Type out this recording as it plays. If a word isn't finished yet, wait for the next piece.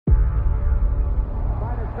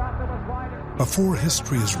Before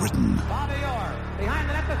history is written,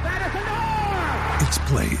 it's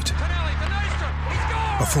played.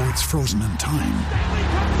 Before it's frozen in time,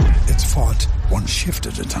 it's fought one shift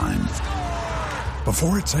at a time.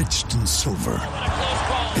 Before it's etched in silver,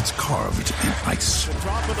 it's carved in ice.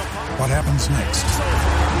 What happens next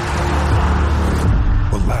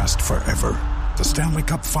will last forever. The Stanley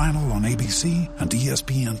Cup Final on ABC and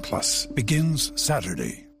ESPN Plus begins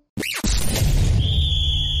Saturday.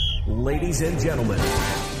 Ladies and gentlemen,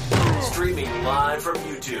 streaming live from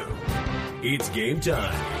YouTube, it's game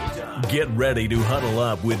time. Get ready to huddle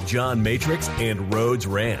up with John Matrix and Rhodes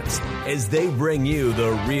Rants as they bring you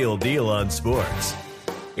the real deal on sports.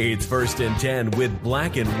 It's First and 10 with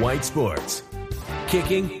Black and White Sports.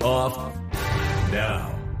 Kicking off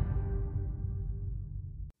now.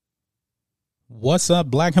 What's up,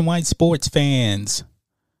 Black and White Sports fans?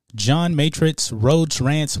 John Matrix, Rhodes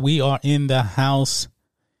Rants. We are in the house.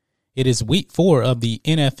 It is week 4 of the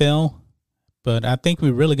NFL, but I think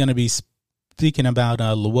we're really going to be speaking about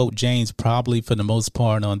LeWalt James probably for the most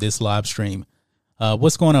part on this live stream.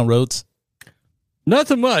 What's going on, Rhodes?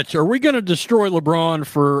 Nothing much. Are we going to destroy LeBron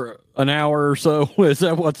for an hour or so? Is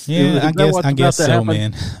that what's? Yeah, I guess so, happen?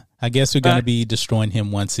 Man. I guess we're going to be destroying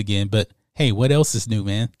him once again. But hey, what else is new,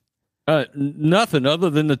 man? Nothing other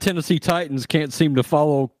than the Tennessee Titans can't seem to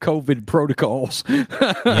follow COVID protocols.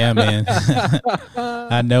 Yeah, man.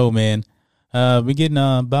 I know, man. We're getting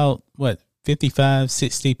about, 55,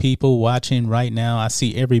 60 people watching right now. I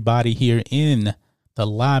see everybody here in the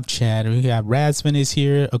live chat. We got Razvan is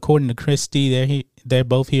here. According to Christy, they're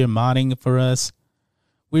both here modding for us.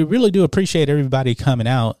 We really do appreciate everybody coming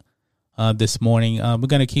out this morning. We're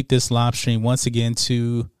going to keep this live stream once again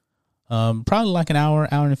to probably like an hour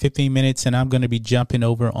and 15 minutes, and I'm going to be jumping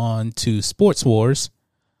over on to Sports Wars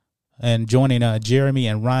and joining Jeremy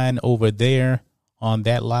and Ryan over there on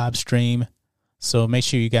that live stream. So make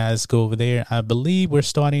sure you guys go over there. I believe we're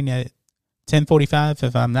starting at 10:45,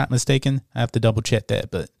 if I'm not mistaken. I have to double check that.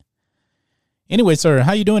 But anyway, sir,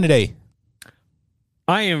 how you doing today?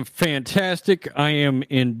 I am fantastic. I am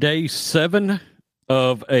in day 7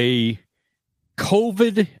 of a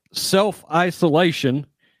COVID self-isolation,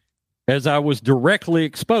 as I was directly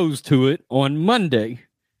exposed to it on Monday.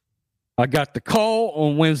 I got the call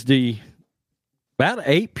on Wednesday about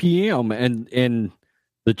 8 p.m. and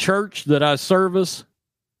the church that I service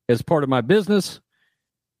as part of my business,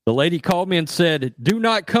 the lady called me and said, "Do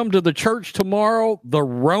not come to the church tomorrow. The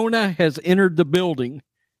Rona has entered the building."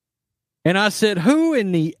 And I said, "Who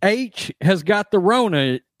in the H has got the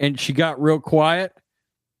Rona?" And she got real quiet.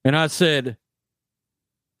 And I said,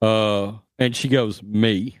 and she goes,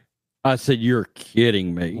 "Me." I said, "You're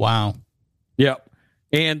kidding me." Wow. Yep.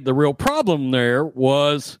 And the real problem there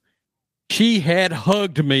was she had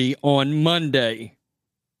hugged me on Monday,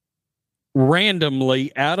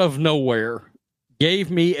 randomly out of nowhere, gave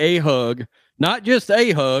me a hug, not just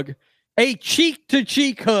a hug, a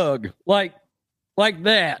cheek-to-cheek hug, like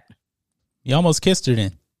that. You almost kissed her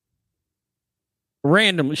then.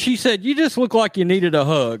 Randomly. She said, "You just look like you needed a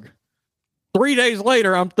hug." 3 days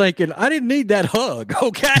later, I'm thinking, I didn't need that hug,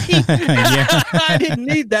 okay? I didn't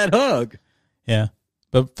need that hug. Yeah.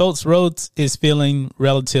 But folks, Rhodes is feeling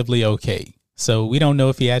relatively okay. So we don't know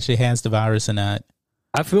if he actually has the virus or not.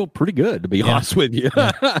 I feel pretty good, to be honest with you.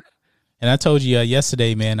 Yeah. And I told you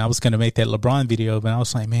yesterday, man, I was going to make that LeBron video, but I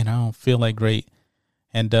was like, man, I don't feel like great.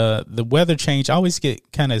 And the weather change, I always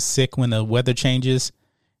get kind of sick when the weather changes.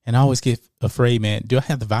 And I always get afraid, man, do I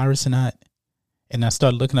have the virus or not? And I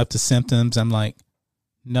started looking up the symptoms. I'm like,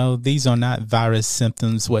 no, these are not virus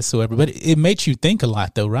symptoms whatsoever. But it makes you think a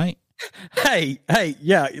lot, though, right? Hey,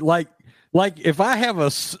 yeah. Like if I have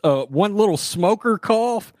a one little smoker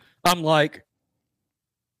cough, I'm like,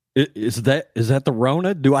 is that the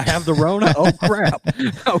Rona? Do I have the Rona? Oh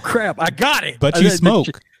crap! I got it. But you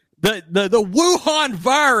smoke. The Wuhan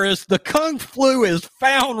virus, the Kung flu, has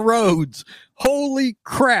found Rhodes. Holy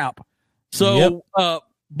crap! So, yep.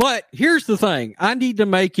 But here's the thing. I need to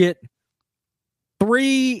make it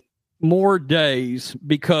 3 more days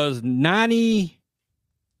because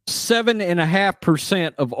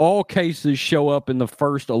 97.5% of all cases show up in the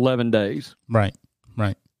first 11 days. Right.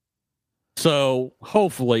 So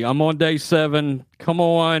hopefully I'm on day 7. Come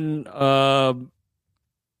on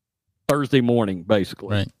Thursday morning,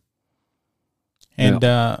 basically. Right. And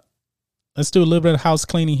let's do a little bit of house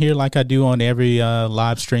cleaning here like I do on every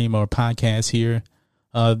live stream or podcast here.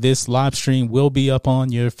 This live stream will be up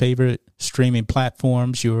on your favorite streaming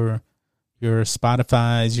platforms, your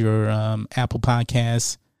Spotify's, your Apple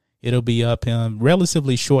Podcasts. It'll be up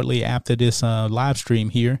relatively shortly after this live stream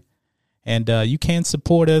here. And you can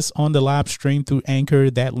support us on the live stream through Anchor.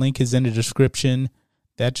 That link is in the description.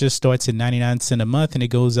 That just starts at 99 cents a month, and it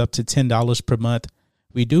goes up to $10 per month.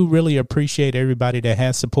 We do really appreciate everybody that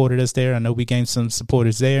has supported us there. I know we gained some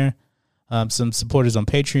supporters there, some supporters on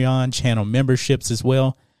Patreon, channel memberships as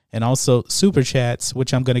well, and also super chats,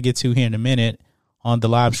 which I'm going to get to here in a minute on the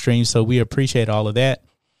live stream. So we appreciate all of that.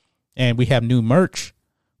 And we have new merch,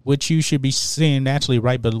 which you should be seeing actually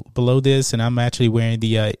right below this. And I'm actually wearing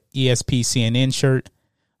the ESP CNN shirt.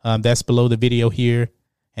 That's below the video here.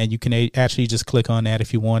 And you can actually just click on that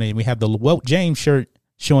if you want it. And we have the Walt James shirt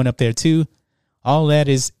showing up there too. All that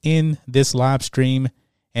is in this live stream.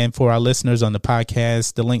 And for our listeners on the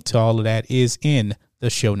podcast, the link to all of that is in the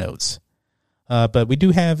show notes. But we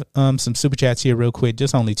do have some super chats here real quick,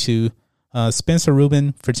 just only two. Spencer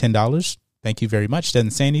Rubin for $10. Thank you very much.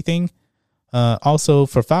 Doesn't say anything. Also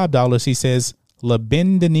for $5, he says,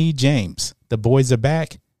 LaBendany James, the boys are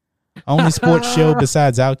back. Only sports show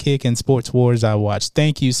besides Outkick and Sports Wars I watch.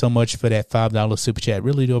 Thank you so much for that $5 super chat.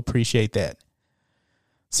 Really do appreciate that.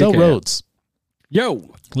 So, Rhodes.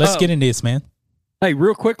 Yo. Let's get into this, man. Hey,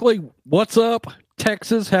 real quickly, what's up,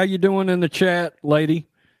 Texas? How you doing in the chat, lady?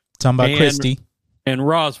 Talking about Christy. And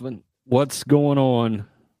Rosman, what's going on?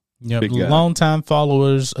 Yep, long-time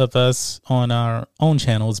followers of us on our own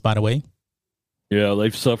channels, by the way. Yeah,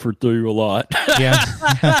 they've suffered through a lot. Yeah.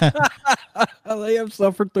 They have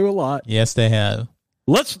suffered through a lot. Yes, they have.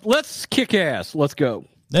 Let's kick ass. Let's go.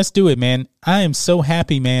 Let's do it, man. I am so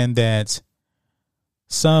happy, man, that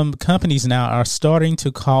some companies now are starting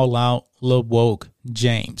to call out LaWoke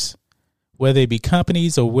James, whether it be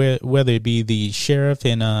companies or whether it be the sheriff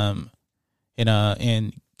in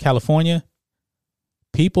California.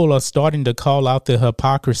 People are starting to call out the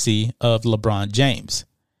hypocrisy of LeBron James.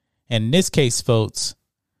 And in this case, folks,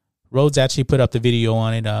 Rhodes actually put up the video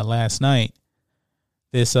on it last night.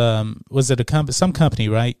 This was it some company,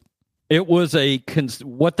 right? It was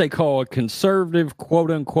what they call a conservative,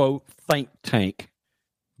 quote unquote, think tank.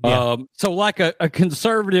 Yeah. So like a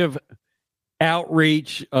conservative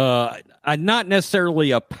outreach, not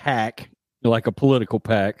necessarily a PAC, like a political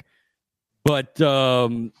PAC, but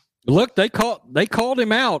look, they called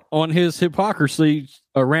him out on his hypocrisy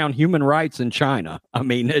around human rights in China. I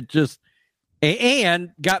mean, it just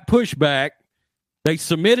and got pushback. They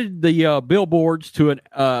submitted the billboards to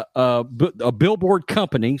a billboard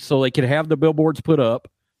company so they could have the billboards put up,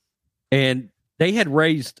 and they had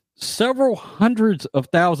raised several hundreds of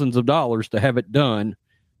thousands of dollars to have it done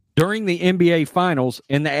during the NBA Finals,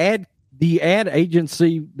 and the ad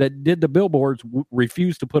agency that did the billboards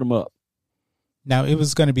refused to put them up. Now, it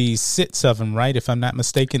was going to be 6 of them, right? If I'm not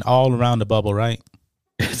mistaken, all around the bubble, right?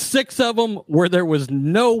 6 of them where there was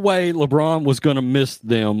no way LeBron was going to miss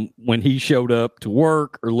them when he showed up to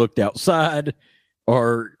work or looked outside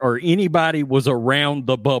or anybody was around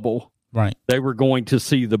the bubble. Right. They were going to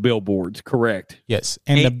see the billboards, correct? Yes.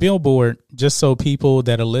 And the billboard, just so people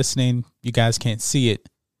that are listening, you guys can't see it,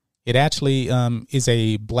 it actually is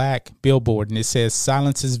a black billboard, and it says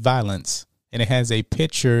 "Silence is Violence," and it has a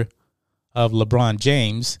picture of LeBron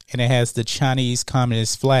James, and it has the Chinese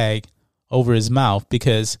Communist flag over his mouth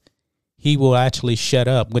because he will actually shut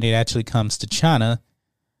up when it actually comes to China.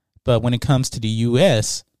 But when it comes to the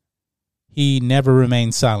U.S., he never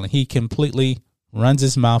remains silent. He completely runs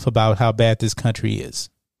his mouth about how bad this country is.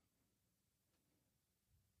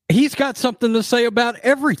 He's got something to say about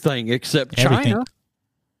everything except China.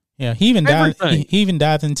 Yeah, he even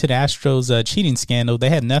dived into the Astros cheating scandal. They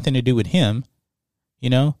had nothing to do with him, you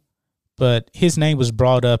know. But his name was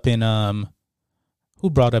brought up in who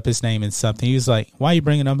brought up his name in something? He was like, "Why are you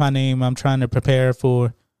bringing up my name? I'm trying to prepare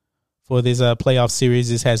for this playoff series.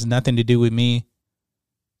 This has nothing to do with me."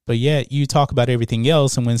 But yet you talk about everything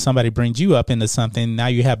else, and when somebody brings you up into something, now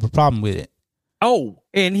you have a problem with it. Oh,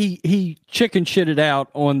 and he chicken shitted out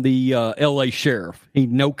on the L.A. sheriff. He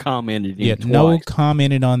no commented. No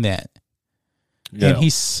commented on that. Yeah. And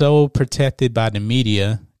he's so protected by the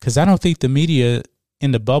media because I don't think the media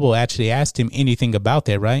in the bubble actually asked him anything about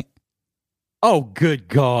that, right? Oh, good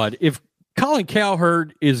God. If Colin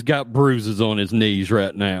Cowherd is got bruises on his knees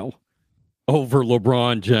right now over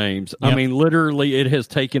LeBron James, yep. I mean, literally it has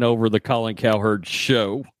taken over the Colin Cowherd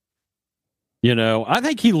show. You know, I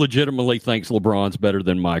think he legitimately thinks LeBron's better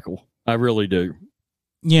than Michael. I really do.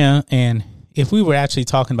 Yeah, and if we were actually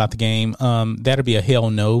talking about the game, that'd be a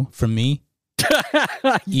hell no from me.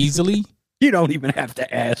 Easily. You don't even have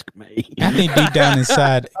to ask me. I think deep down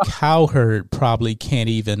inside, Cowherd probably can't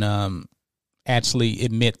even actually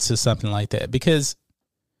admit to something like that because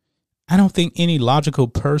I don't think any logical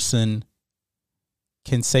person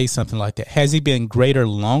can say something like that. Has he been greater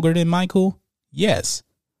longer than Michael? Yes.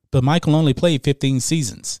 but Michael only played 15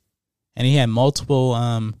 seasons, and he had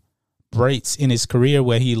multiple breaks in his career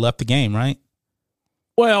where he left the game, right?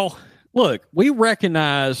 Well, look, we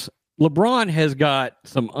recognize LeBron has got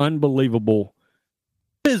some unbelievable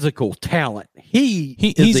physical talent.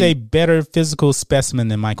 He's a better physical specimen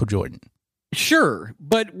than Michael Jordan. Sure,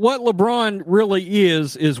 but what LeBron really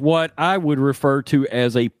is what I would refer to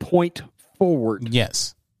as a point forward.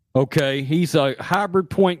 Yes. Okay, he's a hybrid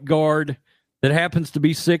point guard that happens to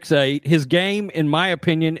be 6'8". His game, in my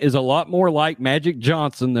opinion, is a lot more like Magic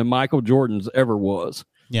Johnson than Michael Jordan's ever was.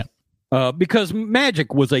 Yeah. Because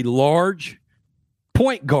Magic was a large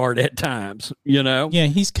point guard at times, you know? Yeah,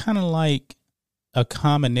 he's kind of like a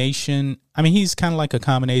combination. I mean, he's kind of like a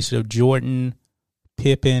combination of Jordan,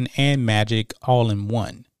 Pippen, and Magic all in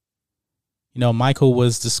one. You know, Michael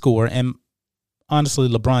was the scorer, and honestly,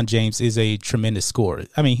 LeBron James is a tremendous scorer.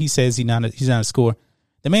 I mean, he says he's not a scorer.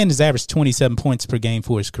 The man has averaged 27 points per game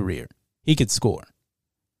for his career. He could score.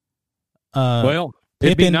 Well,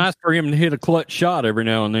 it'd be nice for him to hit a clutch shot every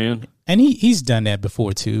now and then. And he's done that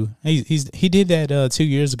before too. He did that 2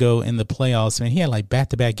 years ago in the playoffs. Man, he had like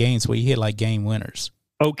back-to-back games where he hit like game winners.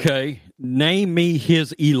 Okay, name me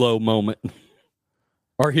his Elo moment.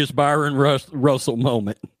 Or his Byron Russell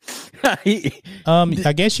moment.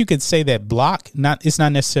 I guess you could say that block. It's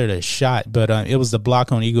not necessarily a shot, but it was the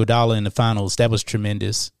block on Iguodala in the finals. That was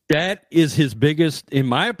tremendous. That is his biggest, in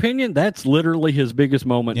my opinion. That's literally his biggest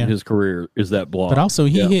moment in his career. Is that block? But also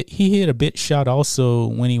he hit a bit shot also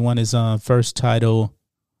when he won his first title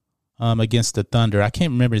against the Thunder. I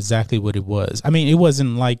can't remember exactly what it was. I mean, it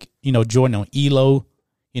wasn't like Jordan on Elo.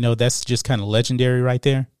 That's just kind of legendary right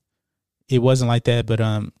there. It wasn't like that, but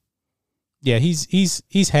yeah,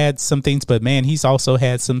 he's had some things, but man, he's also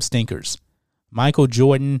had some stinkers. Michael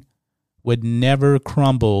Jordan would never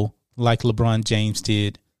crumble like LeBron James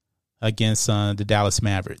did against the Dallas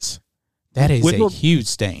Mavericks. That is a huge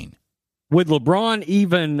stain. Would LeBron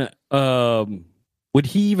even would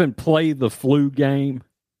he even play the flu game?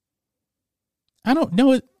 I don't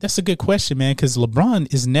know. That's a good question, man, because LeBron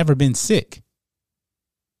has never been sick.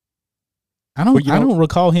 I don't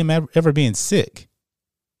recall him ever being sick.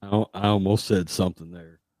 I almost said something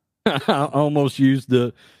there. I almost used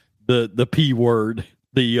the P word,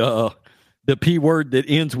 the P word that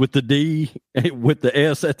ends with the D with the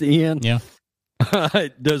S at the end. Yeah.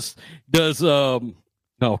 Does oh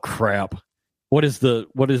crap. Does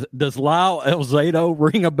Lyle Alzado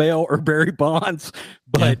ring a bell or Barry Bonds?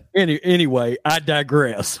 But anyway, I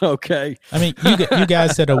digress. Okay. I mean, you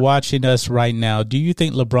guys that are watching us right now, do you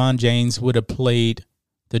think LeBron James would have played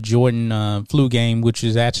the Jordan flu game, which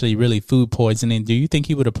is actually really food poisoning? Do you think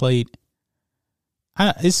he would have played?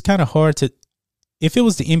 It's kind of hard to. If it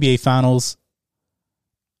was the NBA Finals,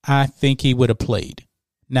 I think he would have played.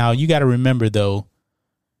 Now, you got to remember, though,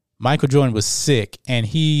 Michael Jordan was sick, and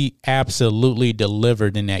he absolutely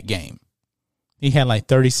delivered in that game. He had like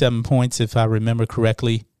 37 points, if I remember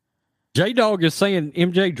correctly. J-Dog is saying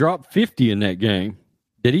MJ dropped 50 in that game.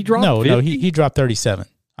 Did he drop 50? No, he dropped 37.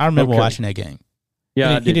 I remember watching that game.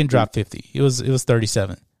 Yeah, he didn't drop 50. It was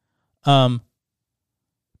 37. But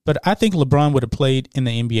I think LeBron would have played in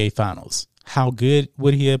the NBA Finals. How good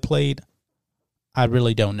would he have played? I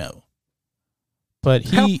really don't know. But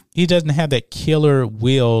he doesn't have that killer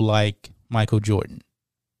will like Michael Jordan.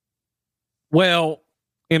 Well,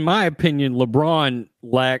 in my opinion, LeBron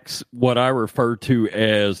lacks what I refer to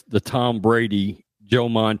as the Tom Brady, Joe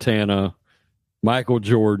Montana, Michael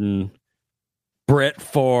Jordan, Brett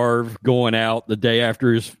Favre going out the day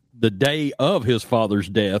of his father's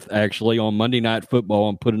death, actually, on Monday Night Football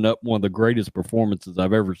and putting up one of the greatest performances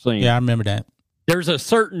I've ever seen. Yeah, I remember that. There's a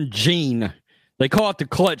certain gene. They call it the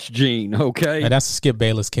clutch gene, okay? That's what Skip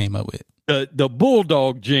Bayless came up with. The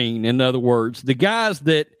bulldog gene, in other words. The guys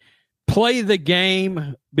that play the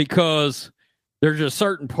game because there's a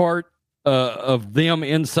certain part of them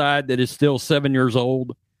inside that is still 7 years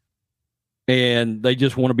old, and they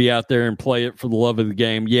just want to be out there and play it for the love of the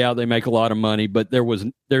game. Yeah, they make a lot of money, but there's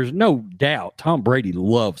no doubt Tom Brady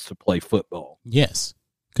loves to play football. Yes.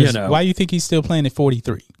 Because why do you think he's still playing at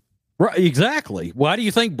 43? Right, exactly. Why do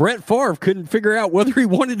you think Brett Favre couldn't figure out whether he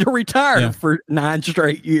wanted to retire for 9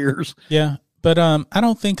 straight years? Yeah, but I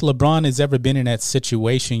don't think LeBron has ever been in that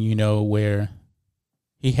situation, where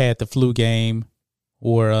he had the flu game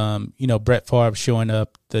or, Brett Favre showing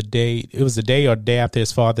up the day after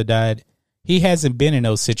his father died. He hasn't been in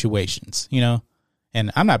those situations,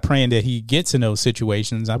 and I'm not praying that he gets in those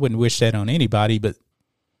situations. I wouldn't wish that on anybody, but,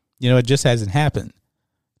 it just hasn't happened.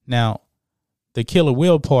 Now, the killer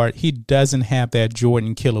will part, he doesn't have that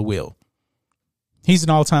Jordan killer will. He's an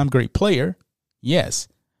all-time great player, yes,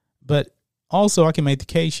 but also I can make the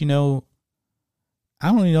case, I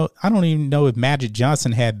don't even know if Magic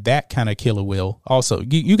Johnson had that kind of killer will. Also,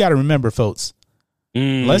 you got to remember, folks.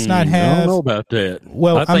 Let's not have. I don't know about that.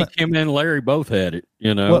 Well, I think him and Larry both had it.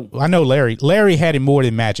 Well, I know Larry. Larry had it more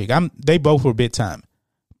than Magic. They both were big time.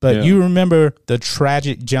 But you remember the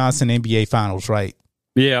tragic Johnson NBA Finals, right?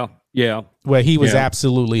 Yeah. Where he was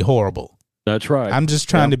absolutely horrible. That's right. I'm just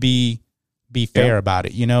trying to be fair about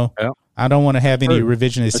it. Yeah. I don't want to have any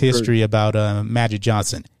revisionist history about Magic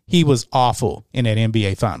Johnson. He was awful in that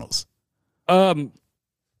NBA Finals.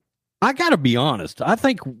 I got to be honest. I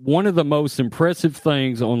think one of the most impressive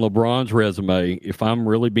things on LeBron's resume, if I'm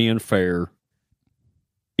really being fair,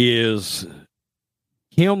 is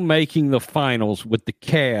him making the finals with the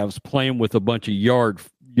Cavs playing with a bunch of yard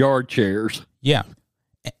chairs. Yeah.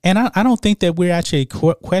 And I don't think that we're actually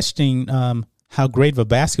questioning how great of a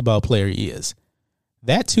basketball player he is.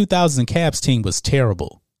 That 2000 Cavs team was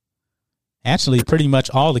terrible. Actually, pretty much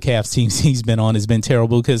all the Cavs teams he's been on has been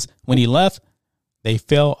terrible because when he left, they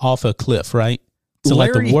fell off a cliff, right? To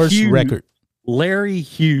like the worst record. Larry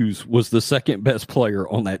Hughes was the second best player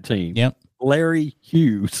on that team. Yep. Larry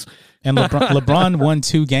Hughes. And LeBron won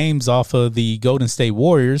 2 games off of the Golden State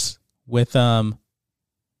Warriors with what's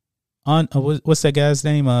that guy's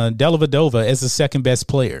name? Dellavedova as the second best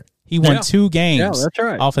player. He won 2 games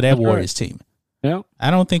off of that Warriors team. Yeah. I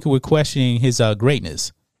don't think we're questioning his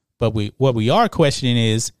greatness, but what we are questioning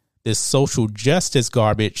is this social justice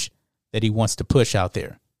garbage that he wants to push out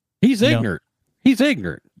there. He's ignorant. He's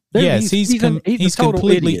ignorant. Yes, he's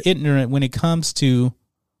completely idiot. ignorant when it comes to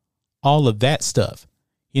all of that stuff.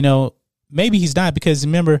 Maybe he's not because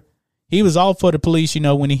remember, he was all for the police,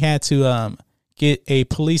 when he had to get a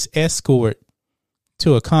police escort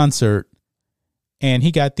to a concert and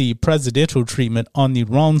he got the presidential treatment on the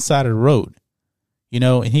wrong side of the road.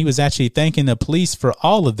 And he was actually thanking the police for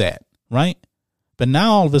all of that, right? But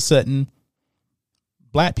now all of a sudden,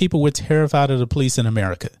 black people were terrified of the police in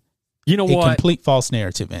America. You know what? A complete false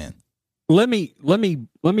narrative, man. Let me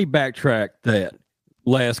backtrack that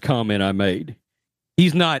last comment I made.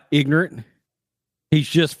 He's not ignorant. He's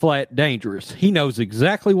just flat dangerous. He knows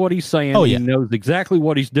exactly what he's saying. Oh, yeah. He knows exactly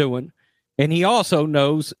what he's doing. And he also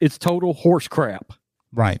knows it's total horse crap.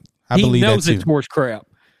 Right. I believe that too. He knows it's horse crap.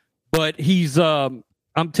 But he's, I'm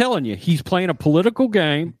telling you, he's playing a political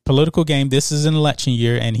game. This is an election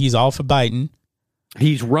year, and he's all for Biden.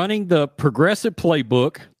 He's running the progressive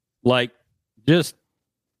playbook, like just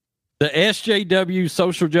the SJW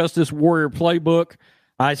social justice warrior playbook.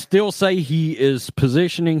 I still say he is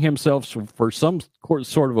positioning himself for some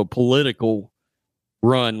sort of a political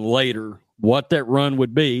run later. What that run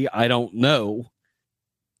would be, I don't know.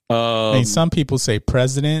 Some people say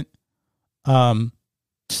president. Senator,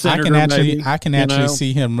 I can actually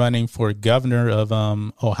see him running for governor of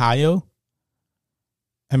Ohio.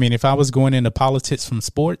 I mean, if I was going into politics from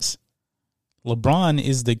sports, LeBron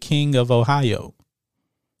is the king of Ohio.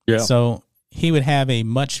 Yeah. So he would have a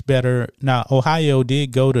much better. Now, Ohio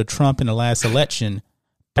did go to Trump in the last election,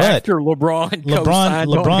 but after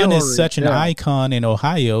LeBron is such an icon in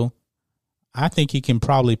Ohio. I think he can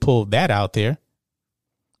probably pull that out there.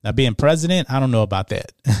 Now, being president, I don't know about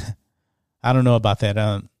that. I don't know about that.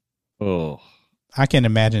 I can't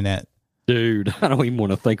imagine that. Dude, I don't even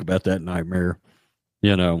want to think about that nightmare.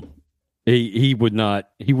 He would not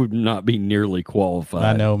be nearly qualified.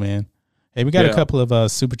 I know, man. Hey, we got a couple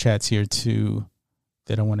of super chats here too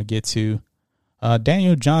that I want to get to.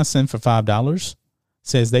 Daniel Johnson for $5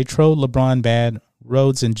 says they trolled LeBron bad.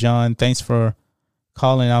 Rhodes and John, thanks for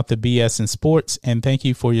calling out the BS in sports, and thank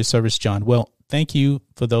you for your service, John. Well, thank you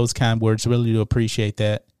for those kind words. Really do appreciate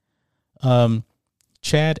that.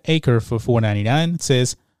 Chad Aker for $4.99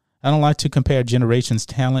 says, I don't like to compare generations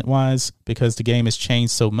talent-wise because the game has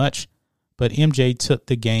changed so much, but MJ took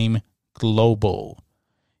the game global.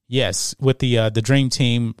 Yes, with the Dream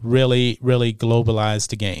Team really, really globalized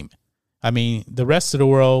the game. I mean, the rest of the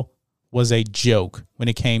world was a joke when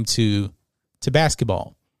it came to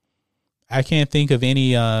basketball. I can't think of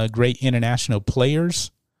any great international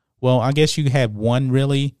players. Well, I guess you had one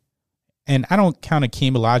really, and I don't count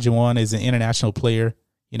Akeem Olajuwon as an international player,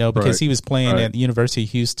 because he was playing at the University of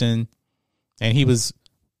Houston, and he was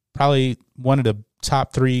probably one of the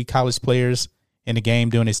top 3 college players in the game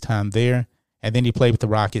during his time there, and then he played with the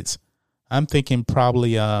Rockets. I'm thinking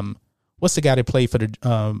probably what's the guy that played for the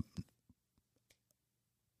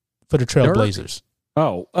Trailblazers?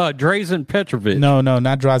 Oh, Drazen Petrovic. No,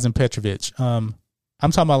 not Drazen Petrovic. I'm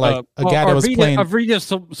talking about like a guy that was playing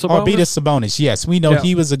Arvydas Sabonis. Yes, we know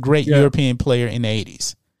he was a great European player in the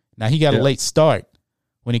 80s. Now he got a late start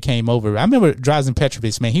when he came over. I remember Drazen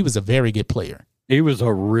Petrovic, man, he was a very good player. He was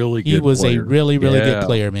a really good He was player. a really, really good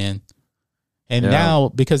player, man. And now,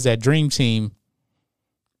 because that dream team,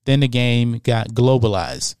 then the game got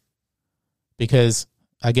globalized. Because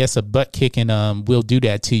I guess a butt kicking will do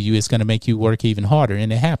that to you. It's going to make you work even harder,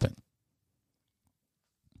 and it happened.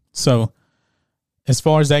 So, as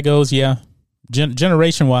far as that goes, yeah.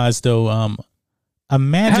 Generation-wise, though,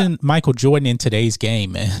 imagine Michael Jordan in today's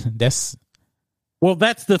game, man. That's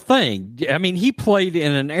the thing. I mean, he played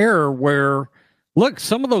in an era where, look,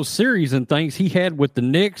 some of those series and things he had with the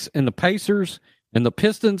Knicks and the Pacers and the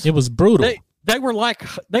Pistons. It was brutal. They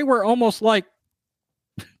were almost like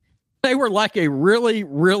they were like a really,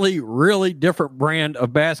 really, really different brand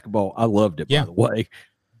of basketball. I loved it, by the way.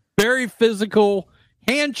 Very physical,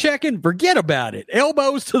 hand checking, forget about it.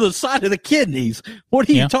 Elbows to the side of the kidneys. What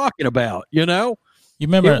are you talking about? You know? You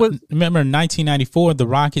remember in 1994, the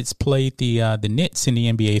Rockets played the Knicks in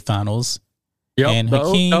the NBA Finals. Yep, and the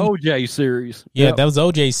Hakeem, OJ series. Yeah, that was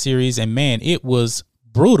OJ series, and man, it was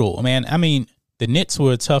brutal, man. I mean, the Knicks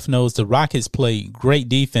were a tough nose. The Rockets played great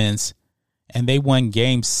defense, and they won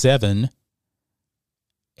Game 7,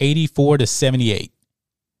 84-78.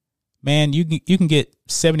 Man, you can get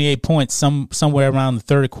 78 points somewhere around the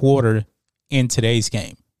third quarter in today's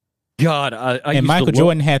game. God, I and Michael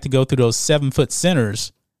Jordan had to go through those 7-foot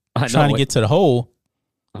centers trying to get to the hole.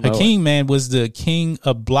 Hakeem, man, was the king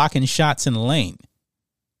of blocking shots in the lane.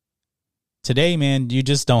 Today, man, you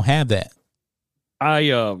just don't have that.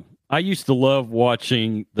 I used to love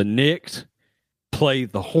watching the Knicks play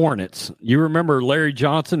the Hornets. You remember Larry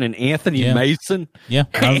Johnson and Anthony Mason? Yeah,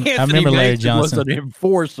 I remember Larry Johnson. Was an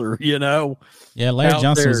enforcer, you know. Yeah, Larry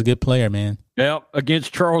Johnson was a good player, man. Yeah,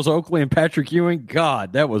 against Charles Oakley and Patrick Ewing.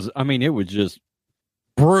 God, it was just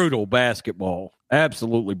brutal basketball.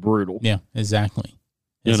 Absolutely brutal. Yeah, exactly.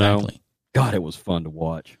 You know, God, it was fun to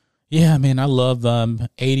watch. Yeah, man, I love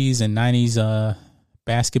 80s and 90s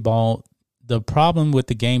basketball. The problem with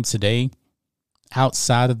the game today,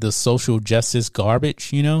 outside of the social justice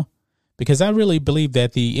garbage, you know, because I really believe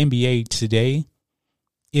that the NBA today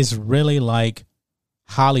is really like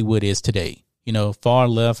Hollywood is today. You know, far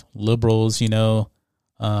left liberals, you know,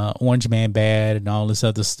 Orange Man bad and all this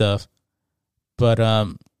other stuff. But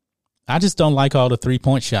I just don't like all the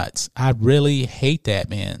 3-point shots. I really hate that,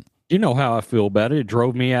 man. You know how I feel about it. It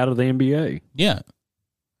drove me out of the NBA. Yeah.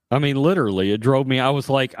 I mean, literally, it drove me. I was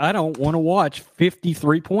like, I don't want to watch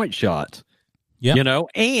 53-point shots. Yeah. You know,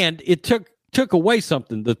 and it took away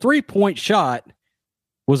something. The 3-point shot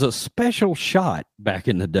was a special shot back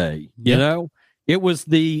in the day. You know, it was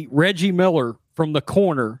the Reggie Miller from the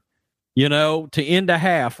corner, you know, to end a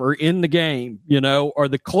half or end the game, you know, or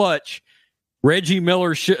the clutch Reggie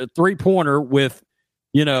Miller 3-pointer with,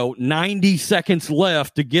 you know, 90 seconds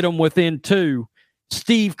left to get them within 2.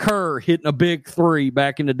 Steve Kerr hitting a big 3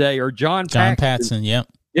 back in the day, or John Paxson. Yep.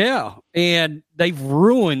 Yeah. And they've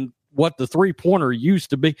ruined what the 3-pointer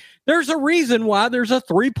used to be. There's a reason why there's a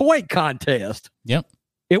 3-point contest. Yep.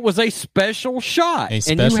 It was a special shot. A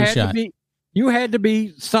special shot. You had to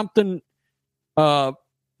be something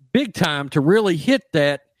big time to really hit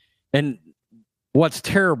that. And what's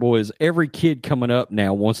terrible is every kid coming up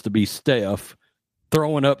now wants to be Steph,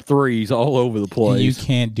 throwing up threes all over the place. You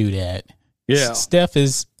can't do that. Yeah. Steph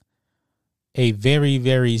is a very,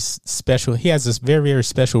 very special. He has this very, very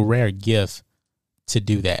special, rare gift to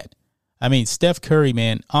do that. I mean, Steph Curry,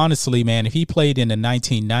 man, honestly, man, if he played in the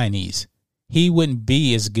 1990s, he wouldn't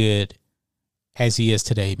be as good as he is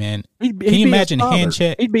today, man. Can you imagine hand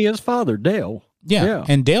check? He'd be his father, Dale. Yeah.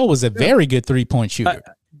 And Dale was a very good 3-point shooter.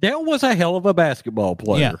 Dale was a hell of a basketball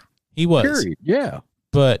player. Yeah, he was. Period. Yeah.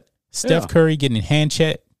 But Steph Curry getting hand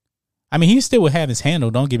check, I mean, he still would have his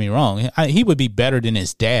handle, don't get me wrong. He would be better than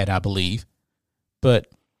his dad, I believe. But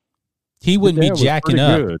he wouldn't be jacking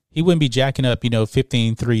up. Good. He wouldn't be jacking up,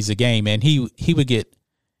 15 threes a game. And he would get,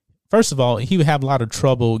 first of all, he would have a lot of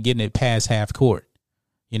trouble getting it past half court,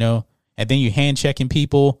 and then you hand checking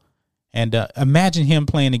people. And imagine him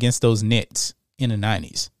playing against those Knicks in the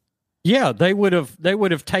 90s. Yeah, they would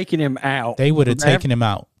have taken him out. They would have taken him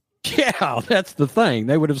out. Yeah, that's the thing.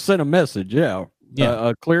 They would have sent a message. Yeah.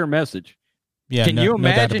 A clear message. Yeah. Can you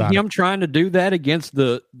imagine him trying to do that against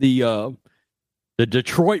the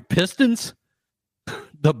Detroit Pistons?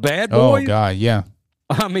 The bad boys? Oh God, yeah.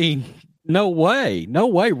 I mean, no way.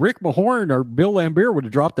 Rick Mahorn or Bill Laimbeer would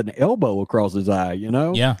have dropped an elbow across his eye,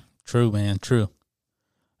 Yeah, true, man, true.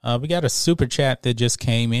 We got a super chat that just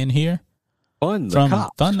came in here. Fun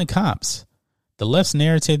the Cops. The left's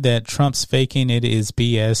narrative that Trump's faking it is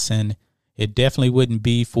BS, and it definitely wouldn't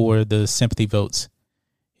be for the sympathy votes.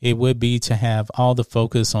 It would be to have all the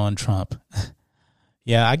focus on Trump.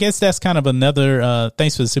 Yeah, I guess that's kind of another,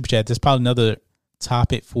 thanks for the super chat. There's probably another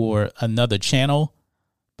topic for another channel.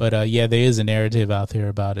 But yeah, there is a narrative out there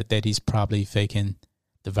about it that he's probably faking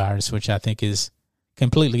the virus, which I think is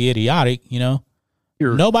completely idiotic.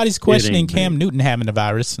 Nobody's questioning Cam Newton having the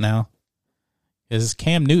virus now, because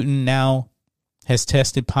Cam Newton now has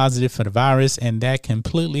tested positive for the virus, and that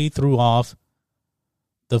completely threw off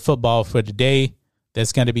the football for today.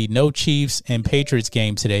 There's going to be no Chiefs and Patriots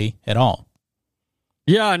game today at all.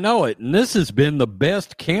 Yeah, I know it. And this has been the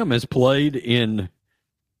best Cam has played in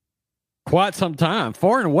quite some time.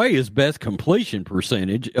 Far and away his best completion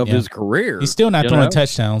percentage of his career. He's still not throwing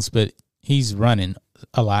touchdowns, but he's running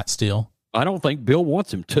a lot still. I don't think Bill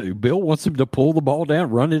wants him to. Bill wants him to pull the ball down,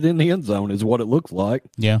 run it in the end zone is what it looks like.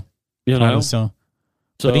 Yeah. So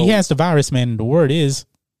but he has the virus, man. The word is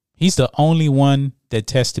he's the only one that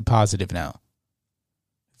tested positive now.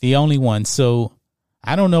 The only one. So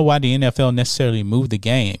I don't know why the NFL necessarily moved the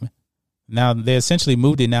game. Now, they essentially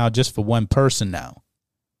moved it now just for one person now.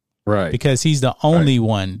 Right. Because he's the only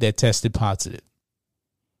one that tested positive.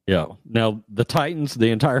 Yeah. Now, the Titans, the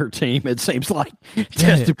entire team, it seems like,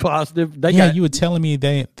 tested positive. You were telling me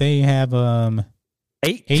they have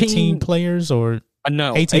 18 players or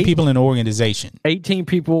no, 18 people in the organization. 18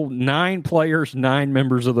 people, 9 players, 9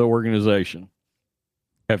 members of the organization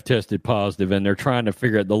have tested positive, and they're trying to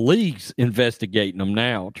figure out, the league's investigating them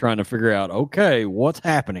now, trying to figure out, okay, what's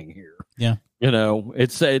happening here? Yeah.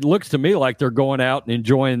 It looks to me like they're going out and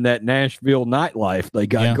enjoying that Nashville nightlife they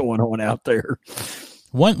got going on out there.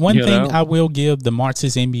 One thing I will give the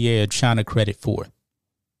Marxist NBA of China credit for.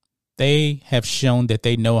 They have shown that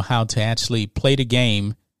they know how to actually play the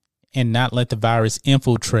game and not let the virus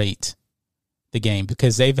infiltrate the game,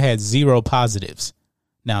 because they've had 0 positives.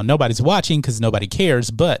 Now, nobody's watching because nobody cares,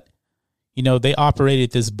 but, they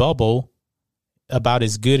operated this bubble about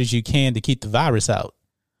as good as you can to keep the virus out.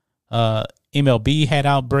 MLB had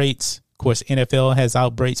outbreaks. Of course, NFL has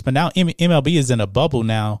outbreaks, but now MLB is in a bubble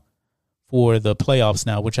now for the playoffs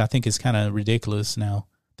now, which I think is kind of ridiculous now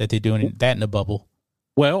that they're doing that in a bubble.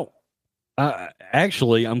 Well,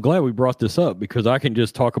 actually, I'm glad we brought this up, because I can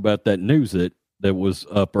just talk about that news that was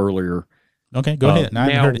up earlier. Okay, go ahead.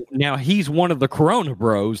 Now, he's one of the Corona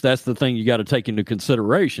Bros. That's the thing you got to take into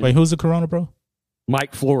consideration. Wait, who's the Corona Bro?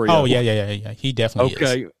 Mike Florio. Oh, yeah. He definitely is.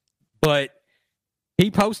 Okay, but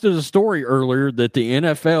he posted a story earlier that the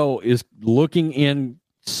NFL is looking in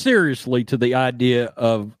seriously to the idea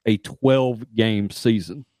of a 12-game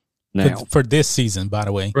season now. For this season, by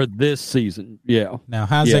the way. For this season, yeah. Now,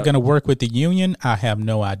 how's that going to work with the union? I have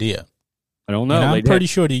no idea. I don't know. And I'm pretty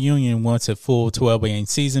sure the union wants a full 12-game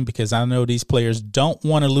season, because I know these players don't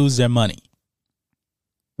want to lose their money.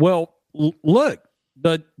 Well, look,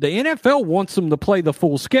 the NFL wants them to play the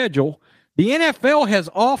full schedule. The NFL has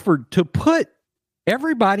offered to put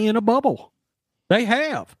everybody in a bubble. They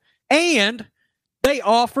have. And they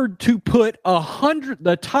offered to put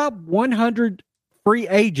the top 100 free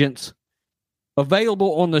agents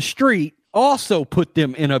available on the street, also put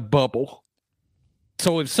them in a bubble.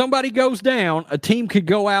 So if somebody goes down, a team could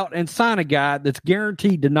go out and sign a guy that's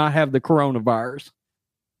guaranteed to not have the coronavirus.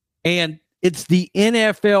 And it's the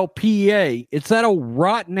NFLPA. It's that old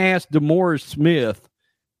rotten-ass DeMaurice Smith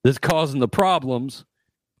that's causing the problems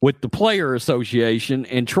with the Player Association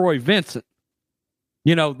and Troy Vincent.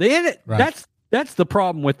 That's the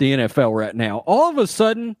problem with the NFL right now. All of a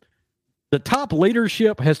sudden, the top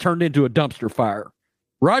leadership has turned into a dumpster fire.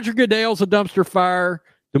 Roger Goodell's a dumpster fire.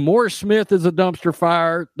 DeMaurice Smith is a dumpster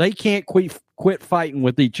fire. They can't quit fighting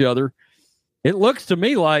with each other. It looks to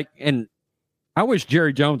me like, and I wish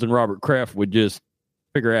Jerry Jones and Robert Kraft would just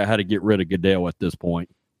figure out how to get rid of Goodell at this point.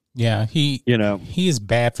 Yeah, he is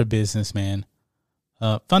bad for business, man.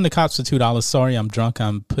 Fund the cops for $2. Sorry, I'm drunk.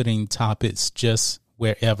 I'm putting topics just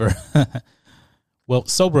wherever. Well,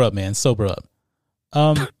 sober up, man. Sober up.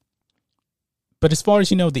 But as far as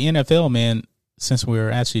the NFL, man, since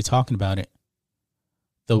we're actually talking about it,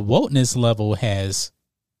 the wokeness level has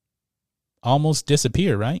almost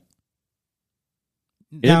disappeared, right?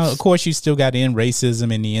 Now, of course, you still got in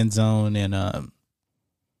racism in the end zone, and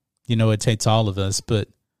it takes all of us. But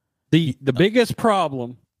the biggest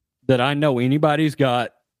problem that I know anybody's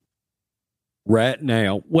got right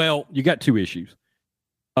now, well, you got 2 issues.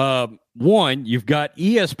 One, you've got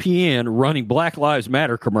ESPN running Black Lives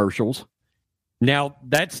Matter commercials. Now,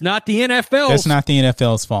 that's not the NFL's. That's not the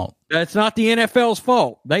NFL's fault. That's not the NFL's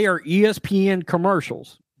fault. They are ESPN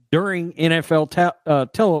commercials during NFL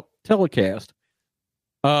telecast.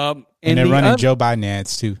 And they're running Joe Biden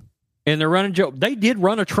ads too. And they're running Joe. They did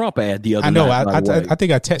run a Trump ad the other night. I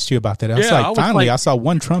think I texted you about that. I saw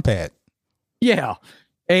one Trump ad. Yeah.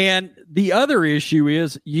 And the other issue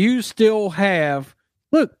is you still have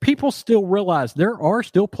Look, people still realize there are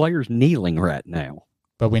still players kneeling right now.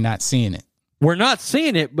 But we're not seeing it. We're not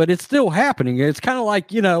seeing it, but it's still happening. It's kind of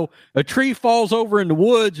like, a tree falls over in the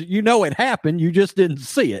woods. It happened. You just didn't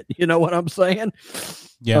see it. You know what I'm saying?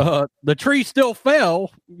 Yeah. The tree still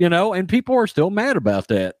fell, and people are still mad about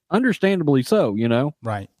that. Understandably so,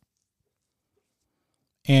 Right.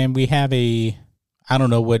 And we have I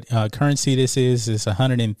don't know what currency this is. It's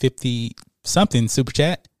 150 something super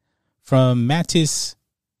chat from Mattis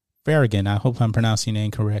Farragon. I hope I'm pronouncing your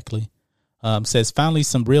name correctly. Says, finally,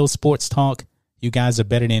 some real sports talk. You guys are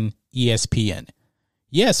better than ESPN.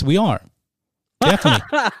 Yes, we are.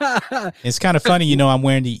 Definitely. It's kind of funny, I'm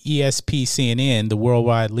wearing the ESPCNN, the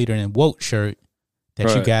worldwide leader in woke shirt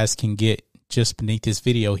that you guys can get just beneath this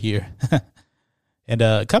video here. And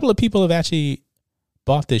a couple of people have actually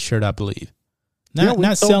bought this shirt, I believe.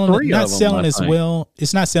 Not selling as well.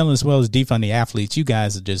 It's not selling as well as Defund the Athletes. You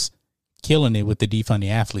guys are just killing it with the Defund the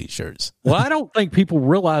Athlete shirts. Well, I don't think people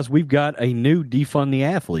realize we've got a new Defund the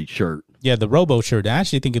Athlete shirt. Yeah, the Robo shirt. I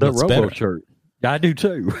actually think it looks better. The Robo shirt. I do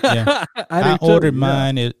too. Yeah. I ordered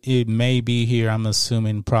mine. It may be here. I'm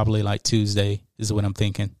assuming probably like Tuesday is what I'm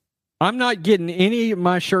thinking. I'm not getting any of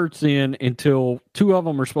my shirts in until 2 of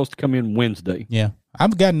them are supposed to come in Wednesday. Yeah.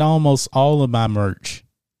 I've gotten almost all of my merch,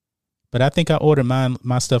 but I think I ordered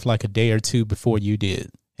my stuff like a day or two before you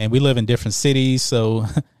did. And we live in different cities, so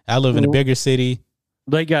I live in a bigger city.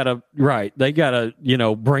 They gotta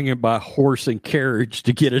bring it by horse and carriage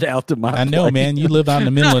to get it out to my. I know, place. Man. You live out in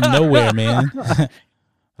the middle of nowhere, man.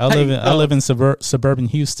 I live in suburban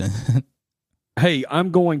Houston. Hey, I'm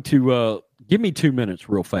going to give me 2 minutes,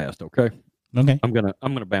 real fast, okay? Okay. I'm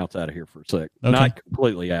gonna bounce out of here for a sec. Okay. Not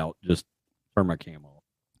completely out. Just turn my cam off.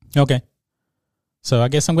 Okay. So I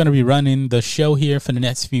guess I'm going to be running the show here for the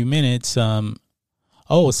next few minutes.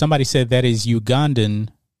 Somebody said that is Ugandan.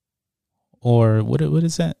 Or what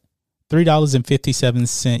is that?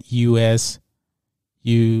 $3.57 US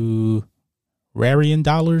Urarian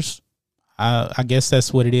dollars. I guess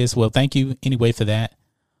that's what it is. Well, thank you anyway for that.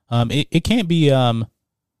 It can't be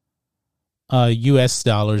US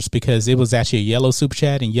dollars because it was actually a yellow super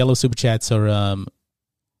chat, and yellow super chats are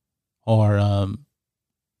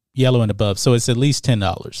yellow and above. So it's at least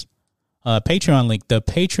 $10. Patreon link. The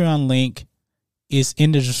Patreon link is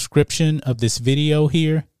in the description of this video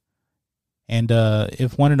here. And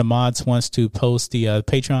if one of the mods wants to post the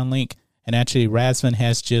Patreon link, and actually Razvan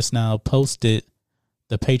has just now posted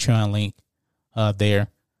the Patreon link there.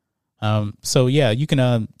 So, yeah, you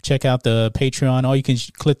can check out the Patreon, or you can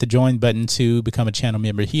click the join button to become a channel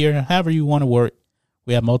member here. However you want to work,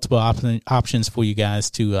 we have multiple options for you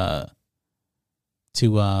guys to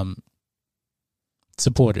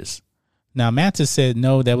support us. Now, Matt said,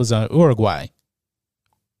 no, that was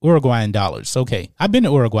Uruguayan dollars. Okay, I've been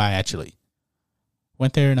to Uruguay, actually.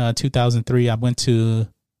 Went there in 2003. I went to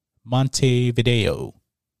Montevideo.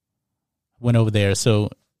 Went over there. So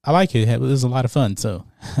I like it. It was a lot of fun. So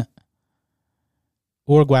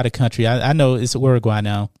Uruguay, the country. I know it's Uruguay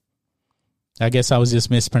now. I guess I was just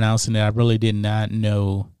mispronouncing it. I really did not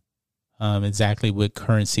know exactly what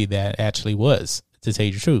currency that actually was, to tell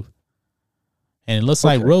you the truth. And it looks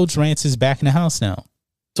like Rhodes Rants is back in the house now.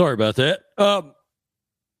 Sorry about that.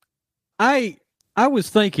 I was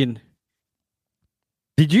thinking,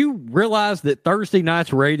 did you realize that Thursday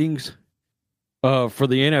night's ratings for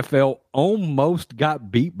the NFL almost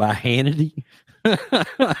got beat by Hannity?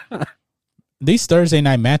 These Thursday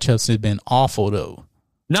night matchups have been awful, though.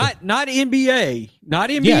 Not NBA.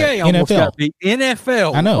 Not NBA yeah, almost NFL. Got beat.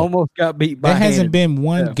 NFL I know. Almost got beat by Hannity. There hasn't been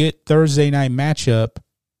one good Thursday night matchup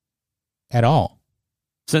at all.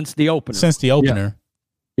 Since the opener.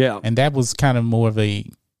 Yeah. And that was kind of more of a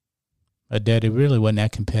dead. It really wasn't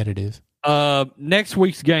that competitive. Next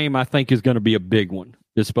week's game, I think, is going to be a big one.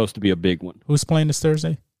 It's supposed to be a big one. Who's playing this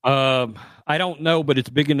Thursday? I don't know, but it's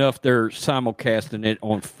big enough they're simulcasting it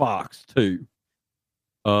on Fox, too.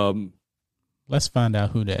 Let's find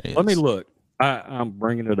out who that is. Let me look. I'm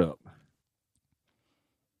bringing it up.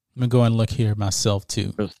 Let me go and look here myself,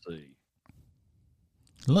 too. Let's see.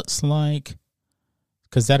 Looks like...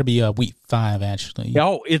 Because that'll be week 5, actually.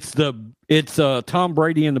 Oh, it's Tom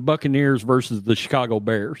Brady and the Buccaneers versus the Chicago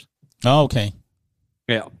Bears. Oh, okay.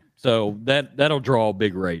 Yeah. So that'll draw a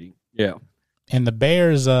big rating. Yeah. And the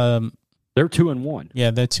Bears, they're 2-1.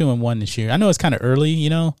 Yeah, they're 2-1 this year. I know it's kind of early,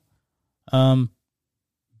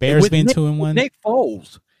 Bears being 2-1. Nick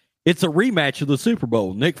Foles. It's a rematch of the Super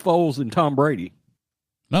Bowl. Nick Foles and Tom Brady.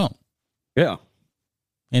 Oh. Yeah.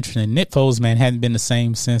 Interesting. Nick Foles, man, hadn't been the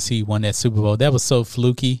same since he won that Super Bowl. That was so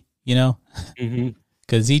fluky,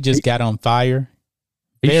 Because he just got on fire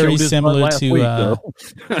Very similar to week,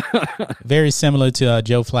 very similar to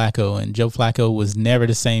Joe Flacco, and Joe Flacco was never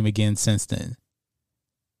the same again since then.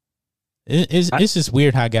 It's just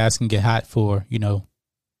weird how guys can get hot for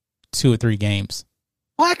 2 or 3 games.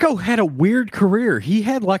 Flacco had a weird career. He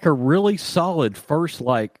had like a really solid first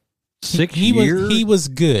 6 years. He was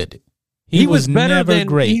good. He was better never than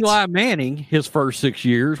great. Eli Manning his first 6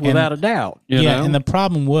 years, without a doubt. You know? And the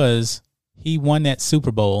problem was he won that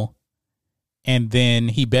Super Bowl, and then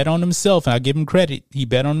he bet on himself, and I give him credit. He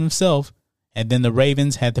bet on himself, and then the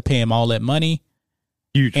Ravens had to pay him all that money.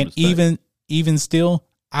 Huge and mistake. even still,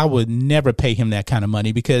 I would never pay him that kind of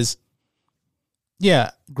money because,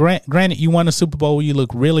 granted, you won a Super Bowl, you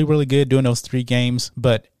look really, really good doing those 3 games,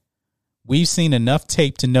 but we've seen enough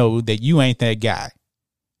tape to know that you ain't that guy,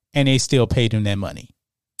 and they still paid him that money.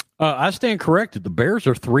 I stand corrected. The Bears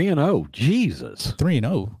are 3-0. Jesus,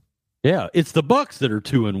 3-0. Yeah, it's the Bucks that are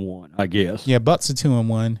 2-1, I guess. Yeah, Bucks are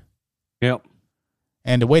 2-1. Yep.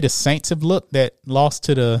 And the way the Saints have looked, that loss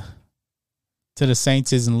to the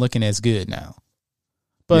Saints isn't looking as good now.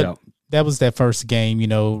 But that was that first game,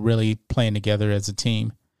 really playing together as a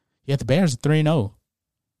team. Yeah, the Bears are 3-0.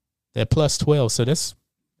 They're plus 12, so that's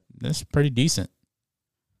pretty decent.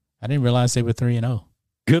 I didn't realize they were 3-0.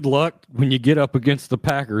 Good luck when you get up against the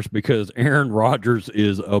Packers because Aaron Rodgers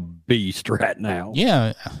is a beast right now.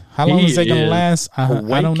 Yeah. How long is that going to last? I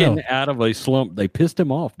don't know. Out of a slump. They pissed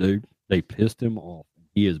him off, dude. They pissed him off.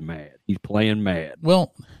 He is mad. He's playing mad.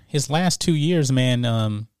 Well, his last 2 years,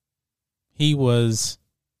 man, he was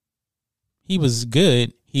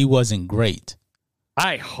good. He wasn't great.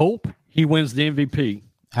 I hope he wins the MVP.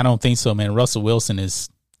 I don't think so, man. Russell Wilson is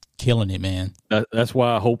killing it, man. That's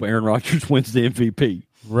why I hope Aaron Rodgers wins the MVP.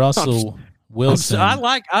 Russell Wilson. I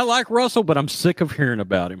like Russell, but I'm sick of hearing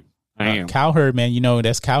about him. I am. Cowherd, man,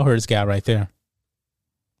 that's Cowherd's guy right there.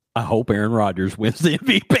 I hope Aaron Rodgers wins the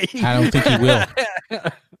MVP. I don't think he will.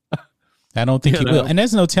 I don't think he will. And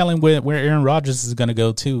there's no telling where Aaron Rodgers is going to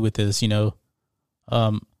go to with this,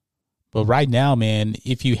 But right now, man,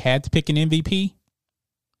 if you had to pick an MVP,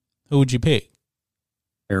 who would you pick?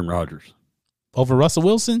 Aaron Rodgers. Over Russell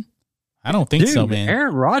Wilson? I don't think so, man.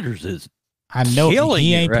 Aaron Rodgers is I know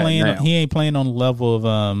he ain't playing. He ain't playing on the level of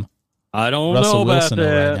I don't Russell know about Wilson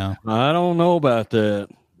that. right now. I don't know about that.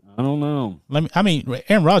 I don't know.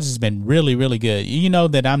 Aaron Rodgers has been really, really good. You know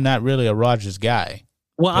that I'm not really a Rodgers guy.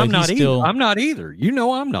 Well, I'm not either. I'm not either.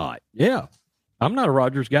 I'm not. Yeah. I'm not a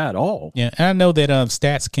Rodgers guy at all. Yeah, and I know that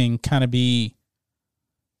stats can kind of be.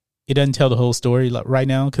 It doesn't tell the whole story right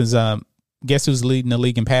now because guess who's leading the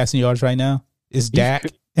league in passing yards right now? It's Dak,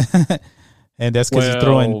 and that's because he's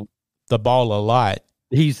throwing the ball a lot.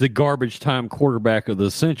 He's the garbage time quarterback of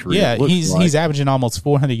the century. Yeah, he's averaging almost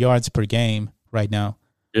 400 yards per game right now.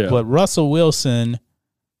 Yeah. But Russell Wilson,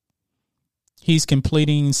 he's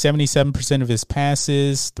completing 77% of his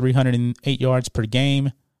passes, 308 yards per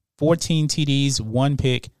game, 14 TDs, 1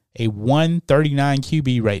 pick, a 139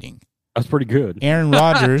 QB rating. That's pretty good. Aaron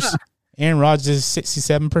Rodgers is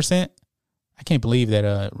 67%. I can't believe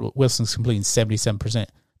that Wilson's completing 77%.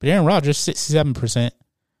 But Aaron Rodgers, 67%,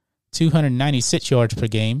 296 yards per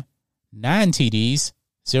game, 9 TDs,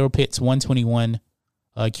 0 picks, 121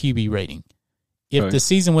 QB rating. If the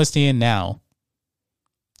season was to end now,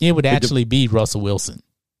 it would actually be Russell Wilson.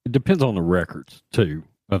 It depends on the records, too,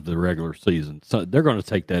 of the regular season. So they're going to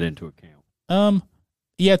take that into account.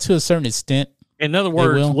 Yeah, to a certain extent. In other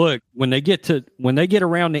words, look, when they get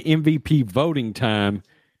around the MVP voting time,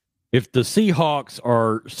 if the Seahawks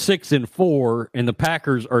are 6-4 and the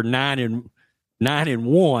Packers are 9-1,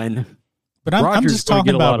 but I'm just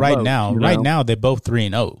talking about right now. Right now, they're both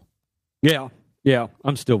 3-0. Yeah,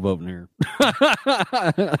 I'm still voting here.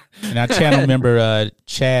 And our channel member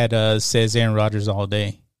Chad says Aaron Rodgers all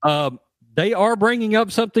day. They are bringing up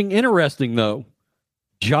something interesting though.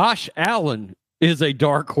 Josh Allen is a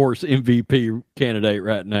dark horse MVP candidate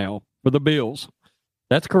right now for the Bills.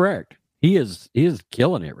 That's correct. He is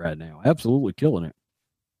killing it right now. Absolutely killing it.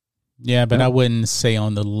 Yeah, but I wouldn't say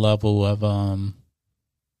on the level of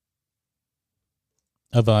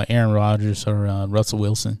Aaron Rodgers or Russell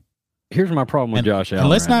Wilson. Here's my problem with Josh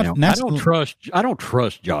Allen. I don't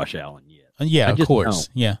trust Josh Allen yet. Yeah, of course.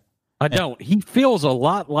 Don't. Yeah, I don't. He feels a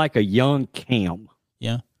lot like a young Cam.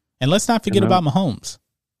 Yeah, and let's not forget about Mahomes.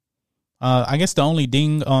 I guess the only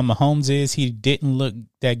ding on Mahomes is he didn't look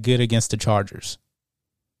that good against the Chargers.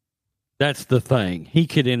 That's the thing. He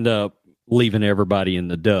could end up leaving everybody in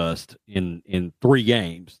the dust in 3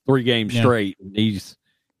 games straight, and he's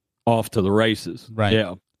off to the races. Right.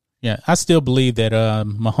 Yeah. Yeah, I still believe that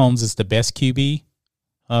Mahomes is the best QB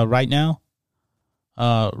right now.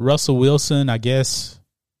 Russell Wilson, I guess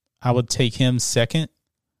I would take him second.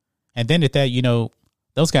 And then at that,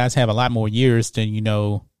 those guys have a lot more years than,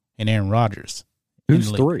 an Aaron Rodgers.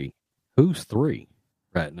 Who's three? Who's three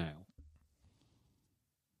right now?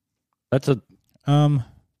 That's I'm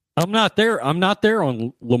not there. I'm not there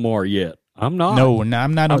on Lamar yet. I'm not. No,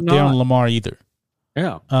 I'm not up there on Lamar either.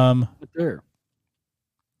 Yeah. Not there.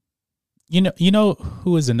 You know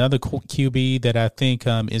who is another QB that I think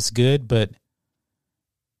is good, but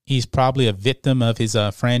he's probably a victim of his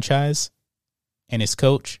franchise and his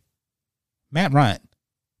coach? Matt Ryan.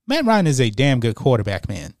 Matt Ryan is a damn good quarterback,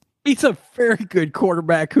 man. He's a very good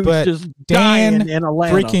quarterback who's just dying in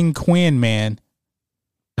Atlanta. Freaking Quinn, man.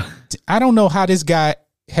 I don't know how this guy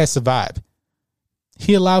has survived.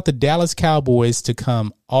 He allowed the Dallas Cowboys to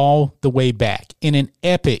come all the way back in an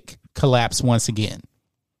epic collapse once again.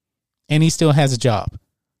 And he still has a job.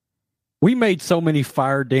 We made so many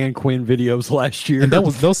Fire Dan Quinn videos last year. And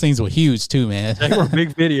those things were huge too, man. They were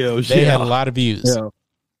big videos. They had a lot of views. Yeah.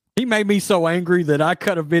 He made me so angry that I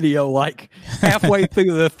cut a video like halfway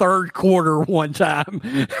through the third quarter one time.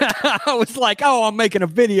 I was like, oh, I'm making a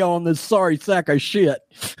video on this sorry sack of shit.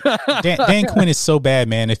 Dan Quinn is so bad,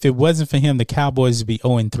 man. If it wasn't for him, the Cowboys would be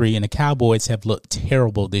 0-3, and the Cowboys have looked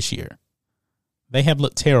terrible this year. They have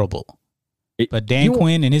looked terrible. But Dan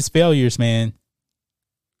Quinn and his failures, man,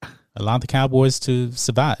 allowed the Cowboys to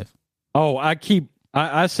survive. Oh,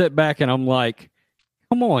 I sit back and I'm like,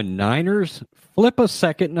 come on, Niners. Flip a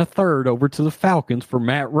second and a third over to the Falcons for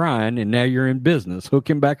Matt Ryan, and now you're in business. Hook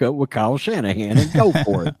him back up with Kyle Shanahan and go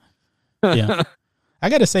for it. Yeah. I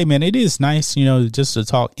got to say, man, it is nice, just to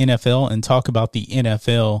talk NFL and talk about the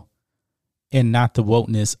NFL and not the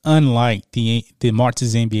wokeness, unlike the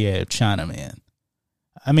Marxist NBA of China, man.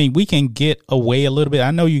 I mean, we can get away a little bit.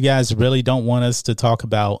 I know you guys really don't want us to talk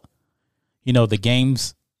about, the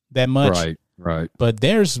games that much. Right. But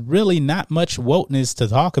there's really not much wokeness to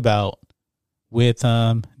talk about with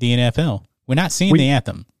the NFL. We're not seeing the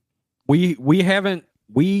anthem.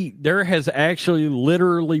 There has actually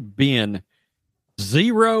literally been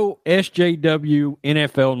zero SJW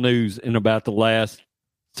NFL news in about the last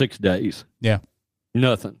 6 days. Yeah.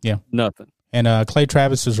 Nothing. Yeah. Nothing. And Clay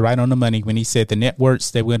Travis was right on the money when he said the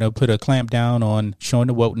networks, they were going to put a clamp down on showing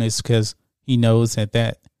the wokeness because he knows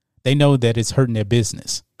that they know that it's hurting their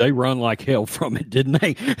business. They run like hell from it, didn't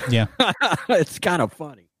they? Yeah. It's kind of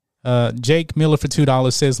funny. Jake Miller for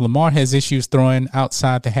 $2 says Lamar has issues throwing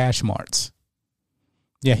outside the hash marks.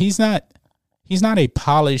 Yeah, he's not a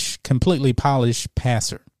completely polished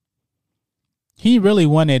passer. He really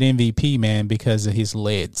won that MVP, man, because of his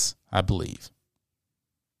legs, I believe.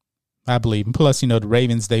 And plus, the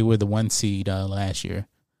Ravens, they were the 1 seed last year.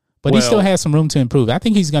 But he still has some room to improve. I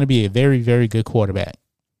think he's going to be a very, very good quarterback.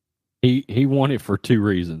 He won it for 2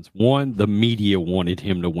 reasons. One, the media wanted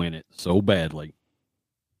him to win it so badly.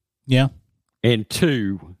 Yeah. And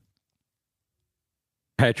 2,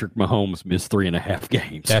 Patrick Mahomes missed 3.5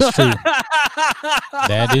 games. That's true.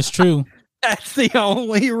 That is true. That's the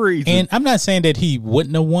only reason. And I'm not saying that he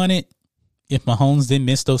wouldn't have won it if Mahomes didn't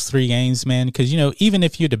miss those 3 games, man. Because, even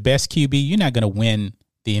if you're the best QB, you're not going to win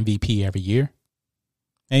the MVP every year.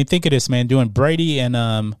 And think of this, man. During Brady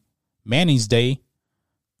and Manning's day,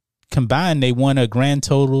 combined, they won a grand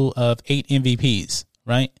total of 8 MVPs,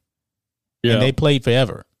 right? Yeah. And they played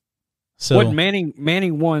forever. So what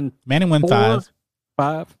Manning won? Manning won 4,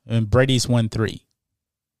 5, and Brady's won 3.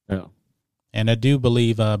 Yeah. And I do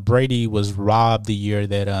believe Brady was robbed the year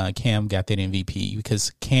that Cam got that MVP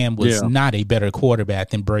because Cam was not a better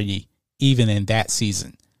quarterback than Brady, even in that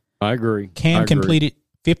season. I agree. Cam completed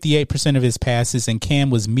 58% of his passes, and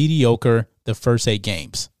Cam was mediocre the first 8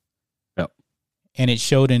 games. Yep. And it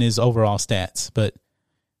showed in his overall stats. But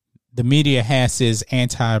the media has this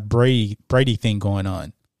anti-Brady thing going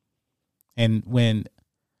on. And when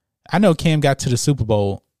I know Cam got to the Super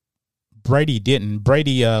Bowl, Brady didn't.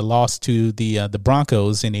 Brady lost to the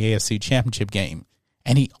Broncos in the AFC Championship game,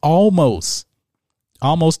 and he almost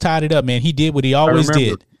tied it up, man. He did what he always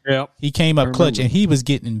did. Yeah, he came up clutch, and he was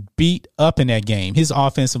getting beat up in that game. His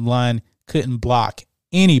offensive line couldn't block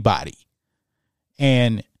anybody.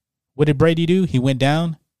 And what did Brady do? He went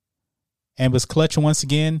down and was clutch once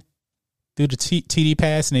again through the TD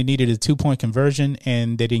pass, and they needed a 2-point conversion,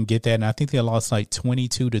 and they didn't get that. And I think they lost like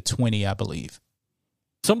 22-20, I believe.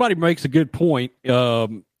 Somebody makes a good point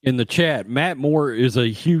in the chat. Matt Moore is a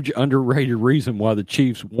huge underrated reason why the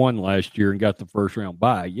Chiefs won last year and got the first round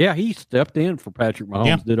bye. Yeah, he stepped in for Patrick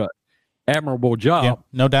Mahomes, did an admirable job. Yeah,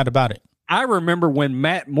 no doubt about it. I remember when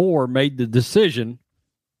Matt Moore made the decision,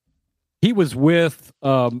 he was with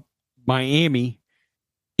Miami.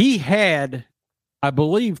 He had, I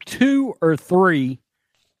believe, 2 or 3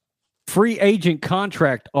 free agent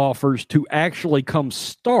contract offers to actually come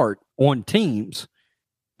start on teams,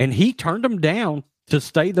 and he turned them down to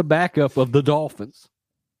stay the backup of the Dolphins.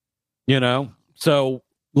 So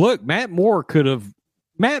look, Matt Moore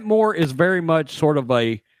is very much sort of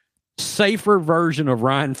a safer version of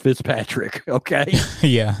Ryan Fitzpatrick. Okay.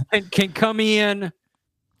 Yeah. And can come in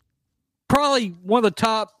probably one of the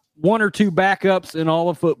top one or two backups in all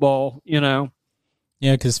of football, Yeah,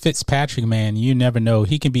 because Fitzpatrick, man, you never know.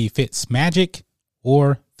 He can be Fitzmagic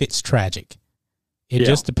or Fitztragic. It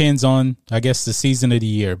just depends on, I guess, the season of the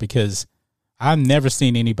year, because I've never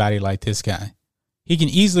seen anybody like this guy. He can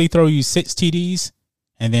easily throw you 6 TDs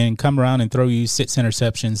and then come around and throw you 6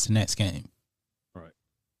 interceptions the next game. Right.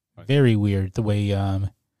 Very weird the way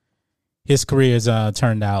his career has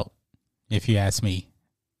turned out, if you ask me.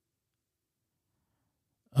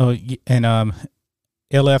 Oh, and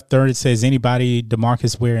LF Third says, anybody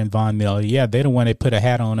DeMarcus Ware and Von Miller? Yeah, they the one that put a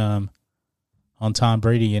hat on Tom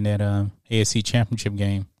Brady in that AFC Championship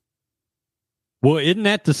game. Well, isn't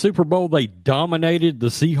that the Super Bowl they dominated the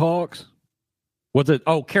Seahawks? Was it?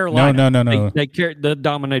 Oh, Carolina. No. They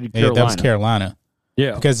dominated Carolina. Yeah, that was Carolina.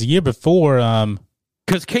 Yeah. Because the year before...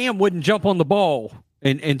 Because Cam wouldn't jump on the ball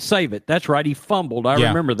and save it. That's right. He fumbled. I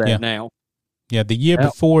remember that now. Yeah, the year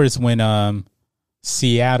before is when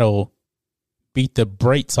Seattle beat the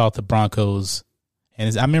brakes off the Broncos.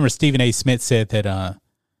 And I remember Stephen A. Smith said that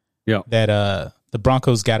the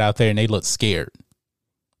Broncos got out there and they looked scared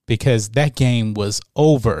because that game was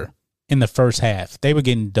over in the first half. They were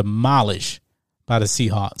getting demolished by the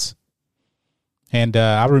Seahawks. And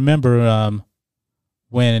I remember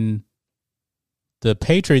when the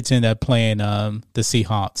Patriots ended up playing the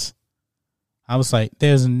Seahawks, I was like,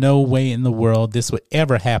 there's no way in the world this would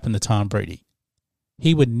ever happen to Tom Brady.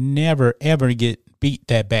 He would never, ever get beat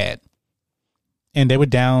that bad. And they were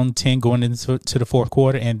down 10 going into the fourth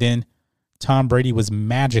quarter, and then Tom Brady was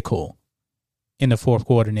magical in the fourth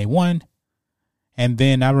quarter, and they won. And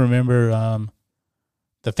then I remember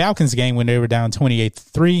the Falcons game when they were down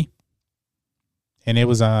 28-3, and it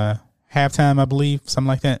was halftime, I believe, something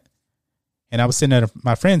like that. And I was sitting at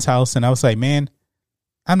my friend's house, and I was like, man,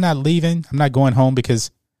 I'm not leaving. I'm not going home because,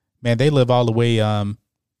 man, they live all the way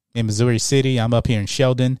in Missouri City. I'm up here in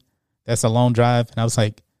Sheldon. That's a long drive. And I was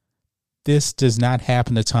like, this does not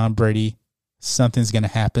happen to Tom Brady. Something's going to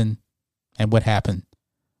happen. And what happened?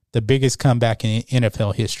 The biggest comeback in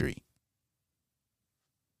NFL history.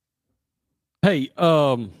 Hey,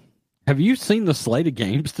 have you seen the slate of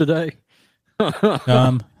games today?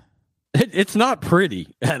 It's not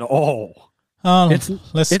pretty at all. Let's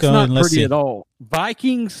go not and let's pretty see. at all.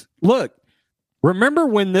 Vikings, look, remember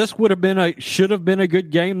when this should have been a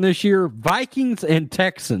good game this year? Vikings and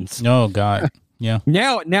Texans. Oh God, yeah.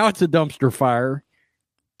 Now it's a dumpster fire.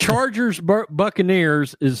 Chargers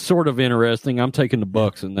Buccaneers is sort of interesting. I'm taking the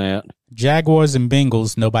Bucs in that. Jaguars and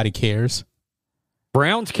Bengals, nobody cares.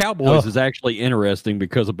 Browns Cowboys is actually interesting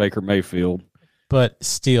because of Baker Mayfield. But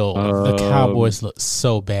still, the Cowboys look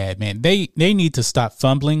so bad, man. They need to stop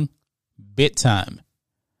fumbling bit time.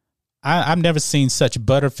 I've never seen such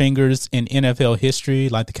butterfingers in NFL history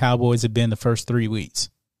like the Cowboys have been the first 3 weeks.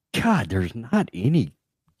 God, there's not any.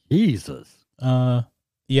 Jesus.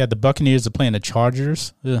 Yeah, the Buccaneers are playing the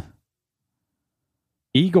Chargers. Ugh.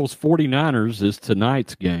 Eagles 49ers is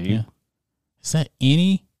tonight's game. Yeah. Is that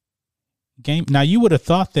any game? Now, you would have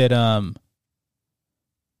thought that,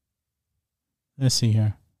 let's see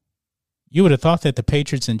here. You would have thought that the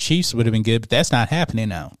Patriots and Chiefs would have been good, but that's not happening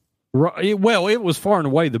now. Right. Well, it was far and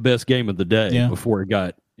away the best game of the day before it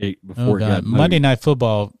got Monday Night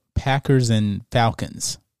Football, Packers and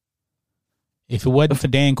Falcons. If it wasn't for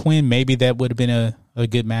Dan Quinn, maybe that would have been a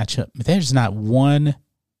good matchup. But there's not one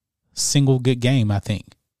single good game, I think.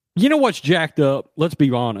 You know what's jacked up? Let's be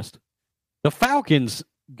honest. The Falcons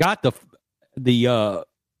got the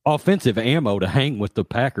offensive ammo to hang with the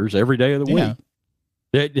Packers every day of the week.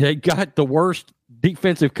 They got the worst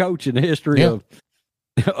defensive coach in the history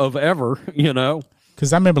of ever,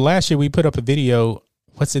 Because I remember last year we put up a video,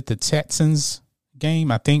 the Texans game?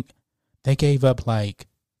 I think they gave up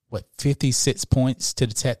 56 points to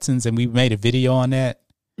the Texans, and we made a video on that.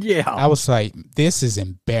 Yeah. I was like, this is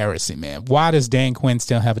embarrassing, man. Why does Dan Quinn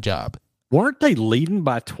still have a job? Weren't they leading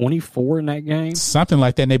by 24 in that game? Something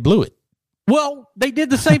like that, and they blew it. Well, they did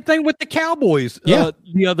the same thing with the Cowboys the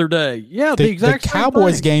other day. Yeah, the exact same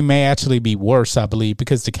Cowboys thing. game may actually be worse, I believe,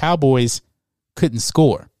 because the Cowboys couldn't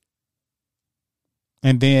score.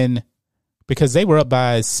 And then, because they were up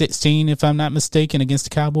by 16, if I'm not mistaken, against the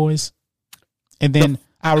Cowboys. And then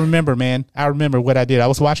I remember what I did. I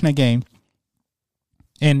was watching that game,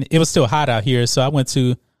 and it was still hot out here, so I went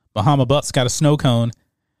to Bahama Bucks, got a snow cone,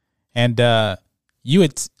 And you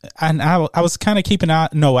had, and I was kind of keeping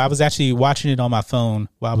out. No, I was actually watching it on my phone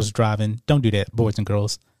while I was driving. Don't do that, boys and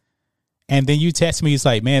girls. And then you text me, it's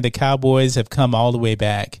like, man, the Cowboys have come all the way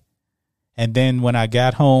back. And then when I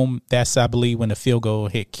got home, that's, I believe, when the field goal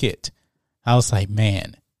hit Kit. I was like,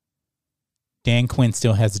 man, Dan Quinn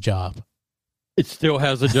still has a job. It still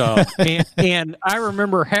has a job. and I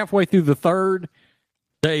remember halfway through the third,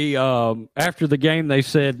 they after the game, they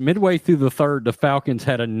said midway through the third, the Falcons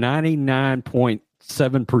had a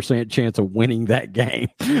 99.7% chance of winning that game.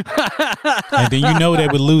 And then you know they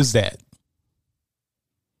would lose that.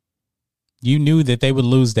 You knew that they would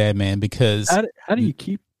lose that, man, because... How do you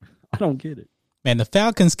keep... I don't get it. Man, the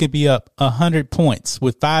Falcons could be up 100 points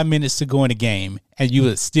with 5 minutes to go in the game, and you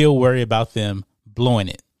would still worry about them blowing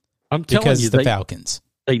it. I'm telling because you, the Falcons.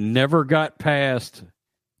 They never got past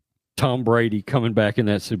Tom Brady coming back in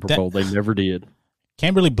that Super Bowl. They never did.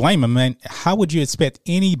 Can't really blame them, man. How would you expect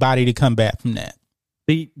anybody to come back from that?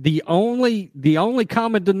 The only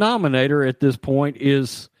common denominator at this point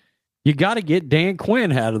is you got to get Dan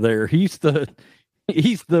Quinn out of there. He's the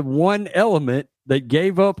one element that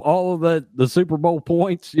gave up all of the Super Bowl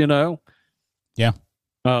points, you know. Yeah.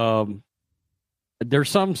 There's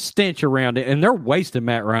some stench around it, and they're wasting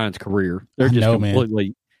Matt Ryan's career. They're just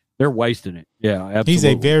they're wasting it. Yeah, absolutely. He's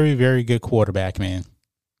a very, very good quarterback, man.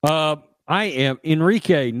 I am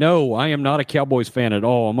Enrique. No, I am not a Cowboys fan at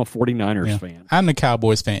all. I'm a 49ers fan. I'm the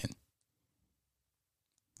Cowboys fan.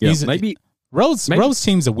 Yeah, maybe Rhodes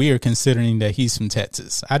team's a weird considering that he's from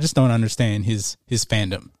Texas. I just don't understand his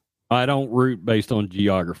fandom. I don't root based on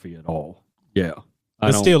geography at all. Yeah.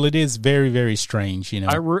 But still, it is very, very strange, you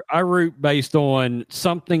know. I root based on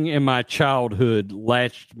something in my childhood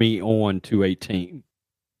latched me on to a team,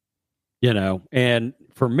 you know. And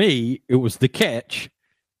for me, it was the catch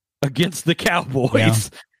against the Cowboys,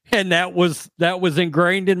 and that was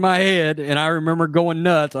ingrained in my head. And I remember going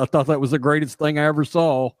nuts. I thought that was the greatest thing I ever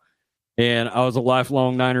saw, and I was a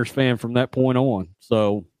lifelong Niners fan from that point on.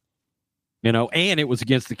 So, you know, and it was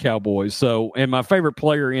against the Cowboys. So, and my favorite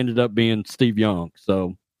player ended up being Steve Young.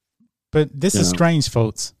 So, but this is strange,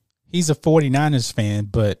 folks. He's a 49ers fan,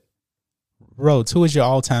 but Rhodes, who is your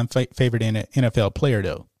all-time favorite NFL player,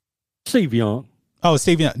 though? Steve Young. Oh,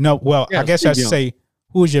 Steve Young. No, well, I guess I should say,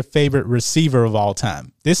 who is your favorite receiver of all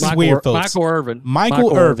time? This is weird, folks. Michael Irvin.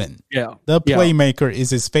 Michael Irvin. Yeah. The playmaker is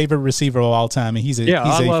his favorite receiver of all time, and he's a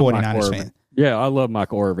 49ers fan. Yeah, I love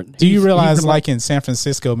Michael Irvin. Do you realize, like in San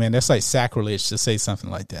Francisco, man, that's like sacrilege to say something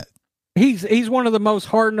like that. He's one of the most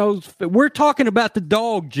hard-nosed. We're talking about the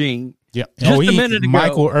dog gene. Yeah. Just a minute ago.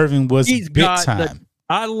 Michael Irvin was big time.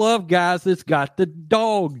 I love guys that's got the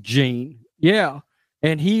dog gene. Yeah.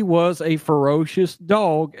 And he was a ferocious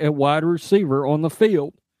dog at wide receiver on the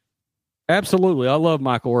field. Absolutely. I love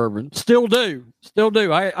Michael Irvin. Still do.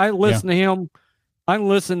 I listen to him. I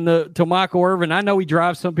listen to Michael Irvin. I know he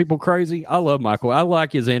drives some people crazy. I love Michael. I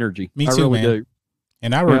like his energy. Me too, man. Do.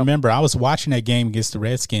 And I remember I was watching that game against the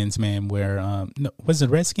Redskins, man, where was it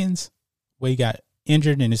Redskins? Where he got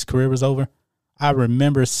injured and his career was over. I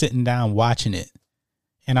remember sitting down watching it,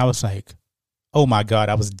 and I was like, oh, my God,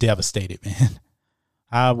 I was devastated, man.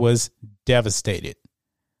 I was devastated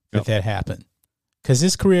that happened. Because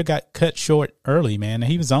his career got cut short early, man.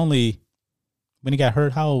 He was only, when he got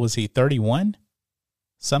hurt, how old was he, 31?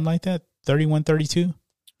 Something like that, 31, 32?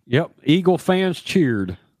 Yep, Eagle fans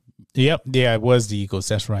cheered. Yep, yeah, it was the Eagles.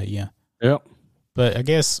 That's right, yeah. Yep. But I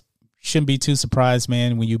guess shouldn't be too surprised,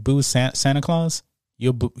 man. When you boo Santa Claus,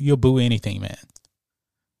 you'll boo anything, man.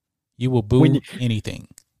 You will boo anything.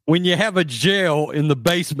 When you have a jail in the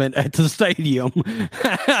basement at the stadium,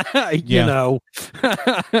 you know,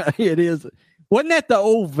 it is. Wasn't that the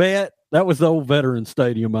old vet? That was the old Veteran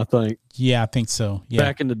Stadium, I think. Yeah, I think so. Yeah.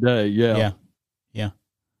 Back in the day, yeah.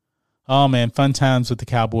 Oh, man, fun times with the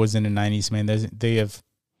Cowboys in the 90s, man.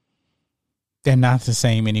 They're not the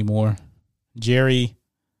same anymore. Jerry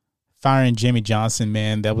firing Jimmy Johnson,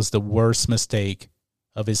 man, that was the worst mistake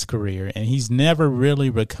of his career. And he's never really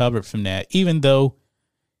recovered from that, even though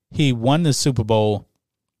he won the Super Bowl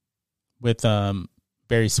with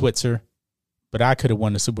Barry Switzer. But I could have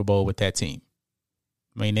won the Super Bowl with that team.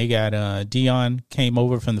 I mean, they got Dion came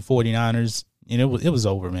over from the 49ers, and it was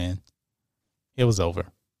over, man. It was over.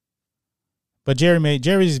 But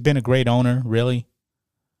Jerry's been a great owner, really.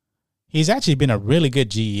 He's actually been a really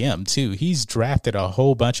good GM, too. He's drafted a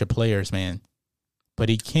whole bunch of players, man. But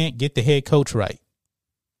he can't get the head coach right.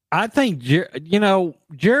 I think,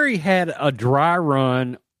 Jerry had a dry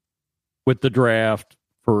run with the draft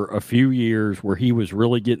for a few years where he was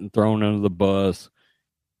really getting thrown under the bus.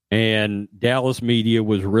 And Dallas media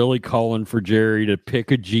was really calling for Jerry to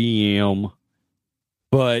pick a GM.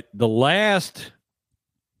 But the last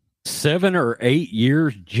 7 or 8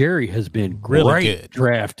 years, Jerry has been really great good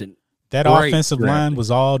drafting. That Great offensive line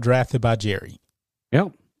was all drafted by Jerry.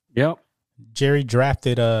 Yep. Jerry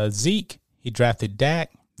drafted Zeke. He drafted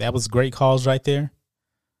Dak. That was great calls right there.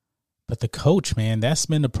 But the coach, man, that's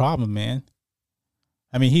been the problem, man.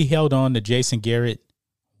 I mean, he held on to Jason Garrett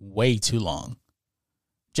way too long.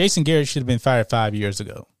 Jason Garrett should have been fired 5 years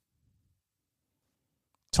ago.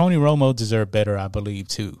 Tony Romo deserved better, I believe,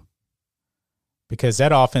 too. Because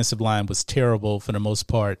that offensive line was terrible for the most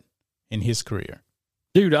part in his career.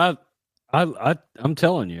 Dude, I'm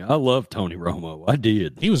telling you, I love Tony Romo. I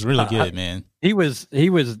did. He was really good, man. He was,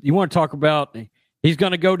 you want to talk about, he's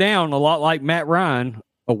going to go down a lot like Matt Ryan,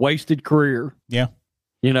 a wasted career. Yeah.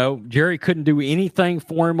 You know, Jerry couldn't do anything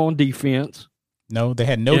for him on defense. No, they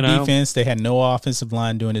had no defense. They had no offensive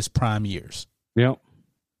line during his prime years. Yep.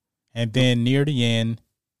 And then near the end,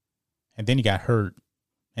 and then he got hurt.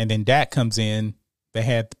 And then Dak comes in. They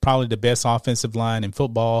had probably the best offensive line in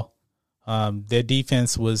football. Their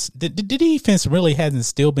defense was the defense really hasn't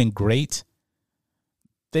still been great.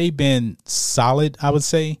 They've been solid, I would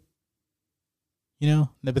say. You know,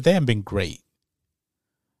 but they haven't been great.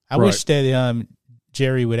 I wish that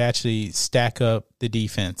Jerry would actually stack up the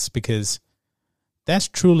defense, because that's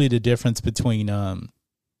truly the difference between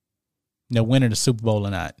winning the Super Bowl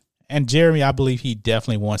or not. And Jerry, I believe he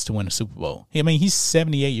definitely wants to win a Super Bowl. I mean, he's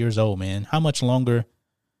 78 years old, man. How much longer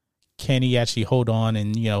can he actually hold on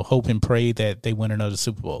and, hope and pray that they win another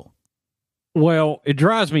Super Bowl? Well, it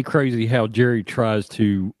drives me crazy how Jerry tries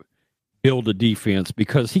to build a defense,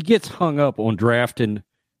 because he gets hung up on drafting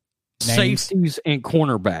safeties and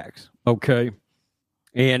cornerbacks, okay?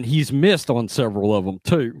 And he's missed on several of them,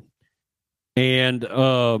 too.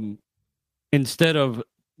 And instead of,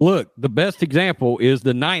 look, the best example is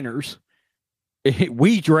the Niners.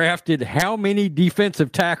 We drafted how many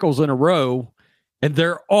defensive tackles in a row, and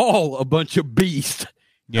they're all a bunch of beasts.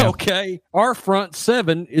 Yeah. Okay, our front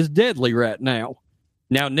seven is deadly right now.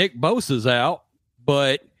 Now, Nick Bosa's out,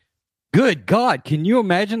 but good God, can you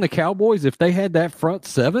imagine the Cowboys if they had that front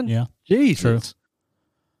seven? Yeah. Jesus.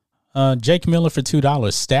 True. Jake Miller for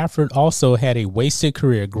 $2. Stafford also had a wasted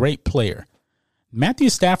career. Great player. Matthew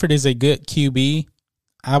Stafford is a good QB.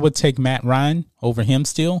 I would take Matt Ryan over him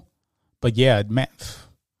still. But yeah,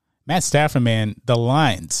 Matt Stafford, man, the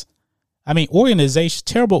Lions. I mean,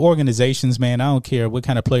 terrible organizations, man. I don't care what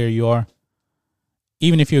kind of player you are.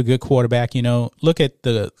 Even if you're a good quarterback, look at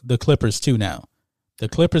the Clippers too now. The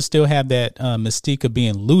Clippers still have that mystique of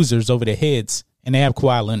being losers over their heads, and they have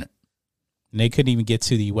Kawhi Leonard. And they couldn't even get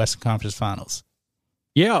to the Western Conference Finals.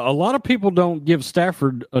 Yeah, a lot of people don't give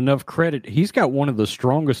Stafford enough credit. He's got one of the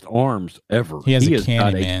strongest arms ever. He has a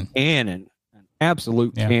cannon, man. Cannon. An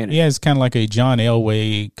absolute cannon. He has kind of like a John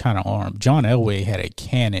Elway kind of arm. John Elway had a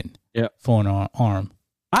cannon for an arm.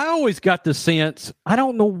 I always got the sense, I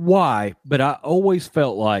don't know why, but I always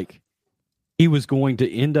felt like he was going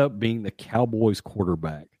to end up being the Cowboys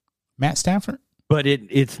quarterback. Matt Stafford? But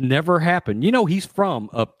it's never happened. He's from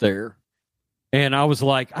up there. And I was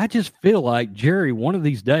like, I just feel like, Jerry, one of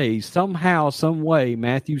these days, somehow, some way,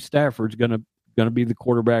 Matthew Stafford's gonna be the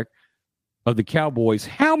quarterback of the Cowboys.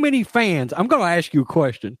 How many fans? I'm going to ask you a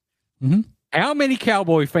question. Mm-hmm. How many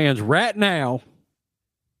Cowboy fans right now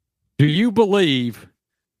do you believe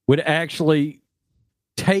would actually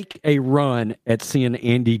take a run at seeing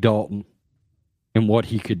Andy Dalton and what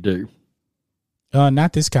he could do?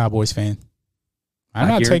 Not this Cowboys fan. I'm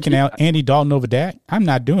not taking out Andy Dalton over Dak. I'm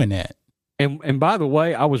not doing that. And by the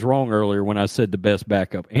way, I was wrong earlier when I said the best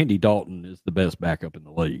backup. Andy Dalton is the best backup in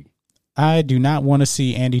the league. I do not want to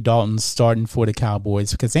see Andy Dalton starting for the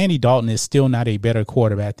Cowboys, because Andy Dalton is still not a better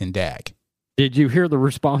quarterback than Dak. Did you hear the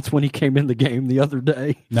response when he came in the game the other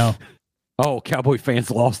day? No. Oh, Cowboy fans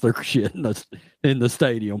lost their shit in the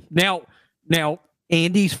stadium. Now,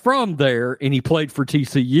 Andy's from there, and he played for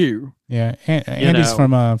TCU. Yeah, Andy's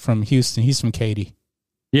from Houston. He's from Katy.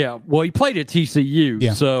 Yeah, well, he played at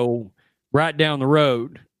TCU, so right down the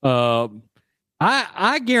road.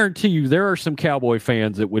 I guarantee you there are some Cowboy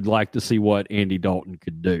fans that would like to see what Andy Dalton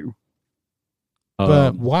could do.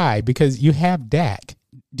 But why? Because you have Dak.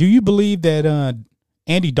 Do you believe that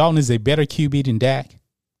Andy Dalton is a better QB than Dak?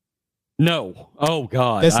 No. Oh,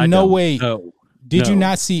 God. There's no way. No. Did you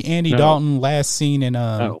not see Andy Dalton last seen in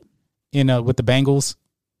with the Bengals?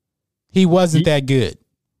 He wasn't that good.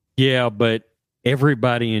 Yeah, but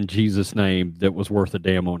everybody in Jesus' name that was worth a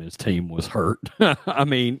damn on his team was hurt. I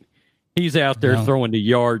mean, he's out there throwing the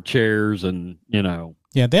yard chairs and,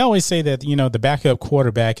 Yeah, they always say that, the backup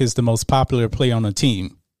quarterback is the most popular player on the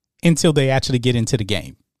team until they actually get into the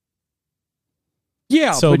game.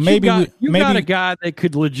 Yeah, So but maybe you got a guy that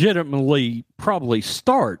could legitimately probably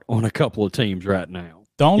start on a couple of teams right now.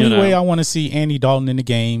 The only way I want to see Andy Dalton in the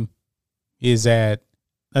game is at,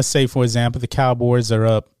 let's say, for example, the Cowboys are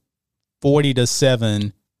up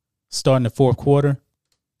 40-7 starting the fourth quarter.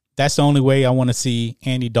 That's the only way I want to see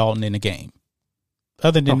Andy Dalton in the game.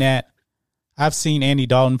 Other than that, I've seen Andy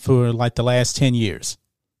Dalton for like the last 10 years.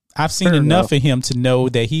 I've seen enough of him to know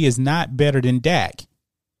that he is not better than Dak.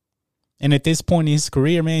 And at this point in his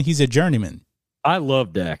career, man, he's a journeyman. I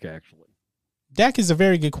love Dak, actually. Dak is a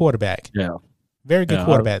very good quarterback. Yeah. Very good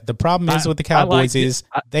quarterback. The problem is with the Cowboys is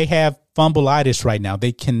they have fumbleitis right now.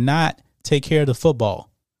 They cannot take care of the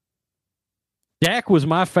football. Dak was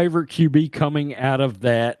my favorite QB coming out of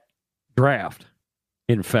that draft,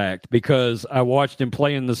 in fact, because I watched him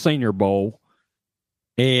play in the Senior Bowl.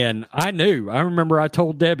 And I remember I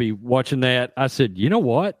told Debbie watching that, I said, you know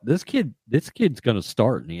what? This kid's going to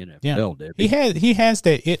start in the NFL, Debbie. He has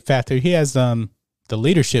that it factor. He has the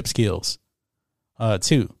leadership skills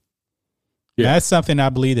too. Yeah. That's something I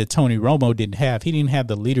believe that Tony Romo didn't have. He didn't have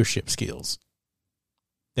the leadership skills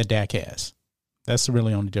that Dak has. That's the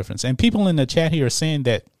really only difference. And people in the chat here are saying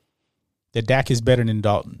that Dak is better than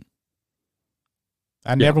Dalton.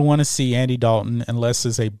 I never want to see Andy Dalton unless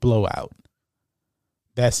it's a blowout.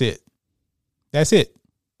 That's it.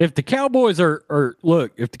 If the Cowboys are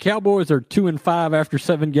 2-5 after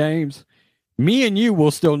 7 games, me and you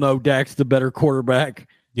will still know Dak's the better quarterback.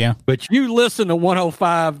 Yeah. But you listen to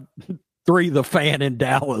 105.3 The Fan in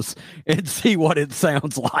Dallas and see what it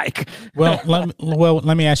sounds like. Well,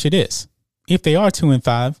 let me ask you this. If they are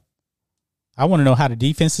 2-5, I want to know how the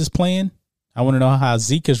defense is playing. I want to know how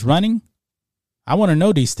Zeke is running. I want to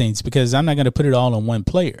know these things because I'm not going to put it all on one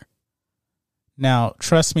player. Now,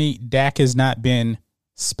 trust me, Dak has not been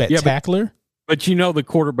spectacular. Yeah, but the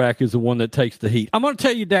quarterback is the one that takes the heat. I'm going to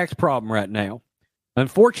tell you Dak's problem right now.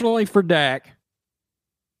 Unfortunately for Dak,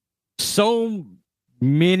 so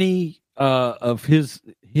many of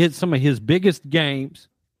some of his biggest games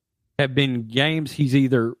have been games he's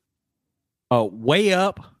either way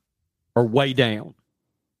up or way down.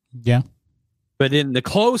 Yeah. But in the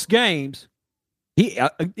close games,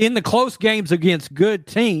 against good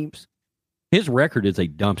teams, his record is a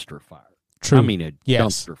dumpster fire. True. I mean,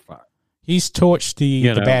 dumpster fire. He's torched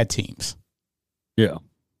the bad teams. Yeah.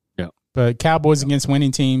 But Cowboys against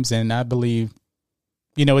winning teams, and I believe,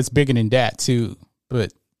 it's bigger than that too.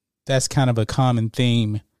 But that's kind of a common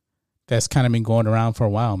theme that's kind of been going around for a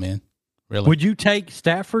while, man. Really. Would you take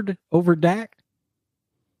Stafford over Dak?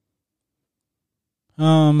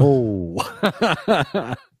 I'm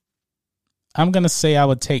gonna say I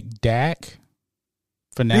would take Dak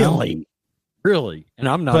for now. Really, and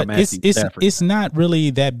I'm not. But it's not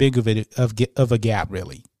really that big of a gap,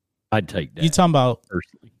 really. I'd take Dak. You talking about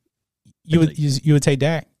personally? You would take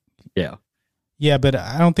Dak? Yeah, yeah, but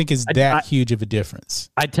I don't think it's that huge of a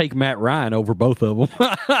difference. I'd take Matt Ryan over both of them.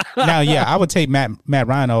 Now, yeah, I would take Matt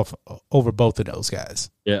Ryan over both of those guys.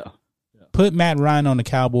 Yeah. Put Matt Ryan on the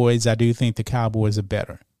Cowboys. I do think the Cowboys are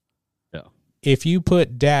better. Yeah. If you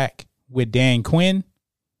put Dak with Dan Quinn,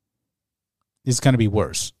 it's going to be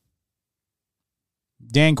worse.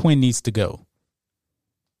 Dan Quinn needs to go.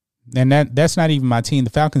 And that's not even my team. The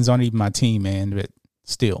Falcons aren't even my team, man, but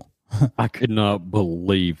still. I could not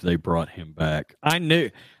believe they brought him back. I knew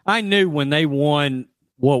when they won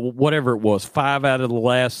whatever it was, 5 out of the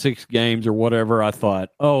last 6 games or whatever, I thought,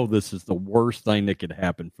 oh, this is the worst thing that could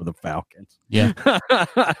happen for the Falcons. Yeah.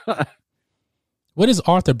 What is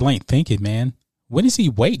Arthur Blank thinking, man? What is he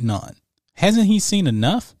waiting on? Hasn't he seen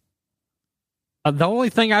enough? The only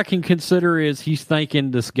thing I can consider is he's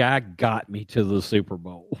thinking this guy got me to the Super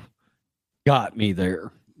Bowl. Got me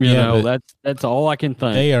there. That's all I can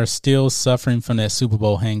think. They are still suffering from that Super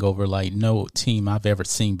Bowl hangover like no team I've ever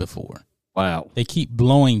seen before. Wow. They keep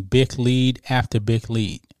blowing big lead after big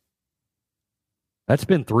lead. That's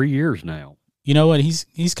been 3 years now. You know what?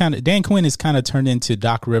 He's kind of, Dan Quinn has kind of turned into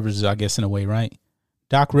Doc Rivers, I guess, in a way, right?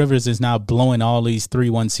 Doc Rivers is now blowing all these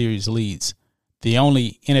 3-1 series leads. The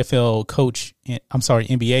only NBA coach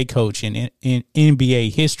in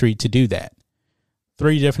NBA history to do that.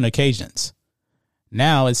 3 different occasions.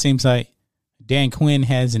 Now it seems like Dan Quinn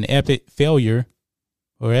has an epic failure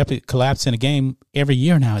or epic collapse in a game every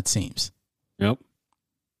year now, it seems. Yep.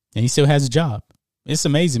 And he still has a job. It's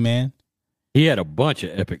amazing, man. He had a bunch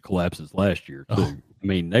of epic collapses last year, too. Oh. I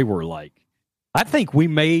mean, they were like, I think we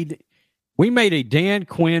made a Dan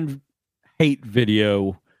Quinn hate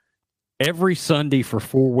video every Sunday for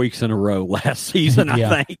 4 weeks in a row last season,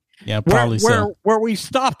 I think. Yeah, probably where we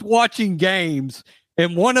stopped watching games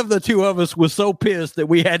And one of the two of us was so pissed that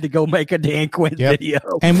we had to go make a Dan Quinn video.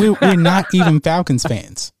 And we're not even Falcons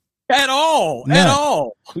fans. At all. None. At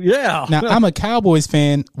all. Yeah. Now, I'm a Cowboys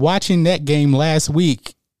fan watching that game last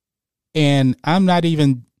week, and I'm not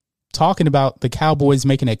even talking about the Cowboys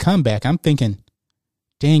making a comeback. I'm thinking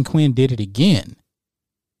Dan Quinn did it again.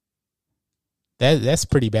 That's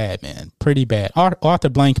pretty bad, man. Pretty bad. Arthur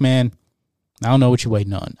Blank, man, I don't know what you're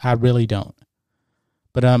waiting on. I really don't.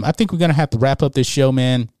 But I think we're going to have to wrap up this show,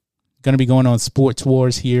 man. Going to be going on Sports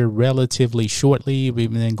Wars here relatively shortly.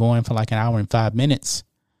 We've been going for like an hour and 5 minutes.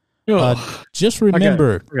 Just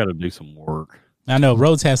remember, I got to do some work. I know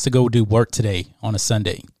Rhodes has to go do work today on a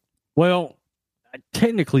Sunday. Well,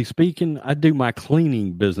 technically speaking, I do my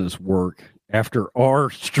cleaning business work after our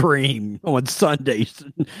stream on Sundays.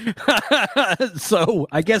 So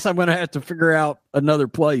I guess I'm going to have to figure out another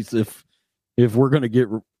place if we're going to get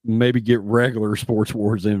regular Sports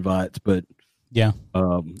Wars invites. But yeah,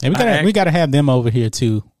 and we got to have them over here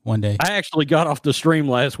too one day. I actually got off the stream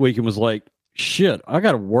last week and was like, shit, I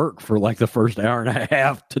got to work for like the first hour and a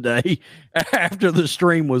half today after the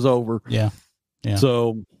stream was over. Yeah.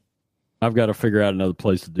 So I've got to figure out another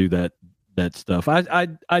place to do that stuff.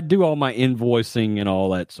 I do all my invoicing and all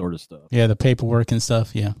that sort of stuff. Yeah, the paperwork and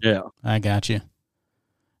stuff. Yeah. I got you.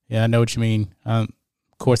 Yeah, I know what you mean. Of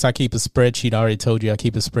course, I keep a spreadsheet. I already told you I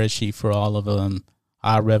keep a spreadsheet for all of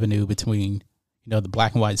our revenue between the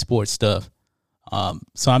black and white sports stuff.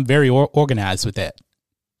 So I'm very organized with that.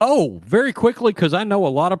 Oh, very quickly, because I know a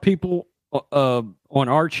lot of people on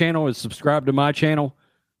our channel is subscribed to my channel.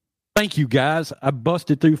 Thank you, guys. I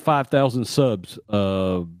busted through 5,000 subs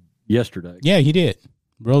yesterday. Yeah, he did.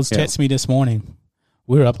 Rose texted me this morning.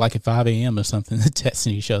 We were up like at 5 a.m. or something,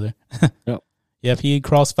 texting each other. Yep, he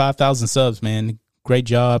crossed 5,000 subs, man. Great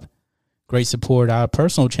job. Great support. Our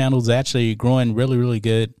personal channel is actually growing really, really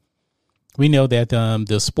good. We know that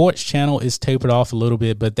the sports channel is tapered off a little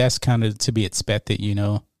bit, but that's kind of to be expected,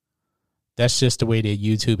 That's just the way that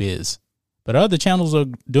YouTube is. But other channels are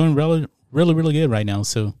doing really, really, really good right now,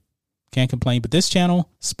 so can't complain. But this channel,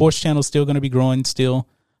 sports channel, is still going to be growing still.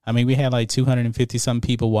 I mean, we had like 250-something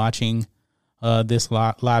people watching this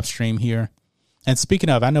live stream here. And speaking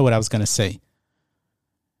of, I know what I was going to say.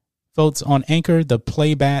 Folks, on Anchor, the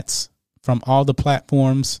playbacks from all the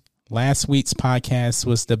platforms, last week's podcast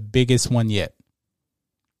was the biggest one yet.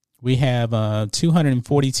 We have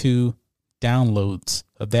 242 downloads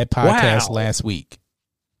of that podcast last week.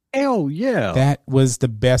 Hell yeah. That was the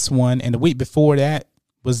best one. And the week before that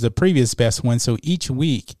was the previous best one. So each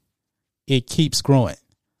week it keeps growing.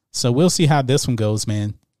 So we'll see how this one goes,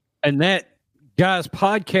 man. And that, guys,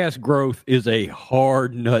 podcast growth is a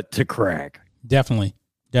hard nut to crack. Definitely.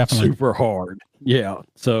 Super hard. Yeah.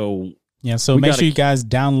 So make sure you guys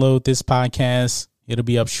download this podcast. It'll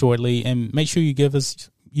be up shortly. And make sure you give us,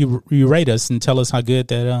 you rate us and tell us how good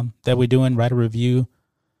that we're doing. Write a review,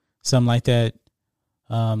 something like that.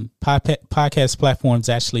 Podcast platforms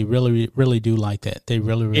actually really, really do like that. They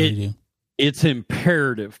really, really do. It's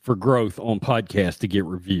imperative for growth on podcasts to get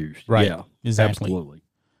reviews. Right. Yeah, exactly. Absolutely.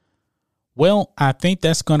 Well, I think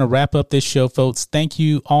that's going to wrap up this show, folks. Thank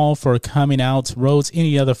you all for coming out. Rhodes,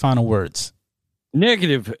 any other final words?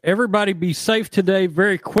 Negative. Everybody be safe today.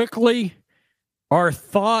 Very quickly, our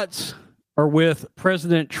thoughts are with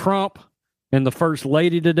President Trump and the First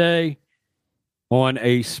Lady today on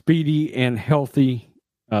a speedy and healthy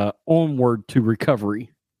onward to recovery.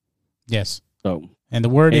 Yes. And the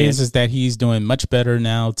word is that he's doing much better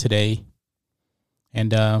now today.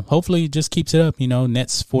 And hopefully just keeps it up.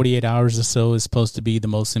 Next 48 hours or so is supposed to be the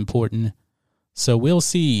most important. So we'll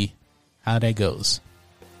see how that goes.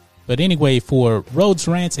 But anyway, for Rhodes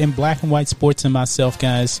Rants and Black and White Sports and myself,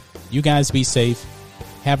 guys, you guys be safe.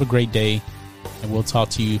 Have a great day. And we'll talk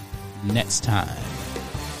to you next time.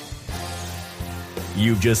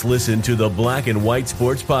 You've just listened to the Black and White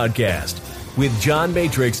Sports Podcast with John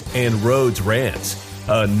Matrix and Rhodes Rants,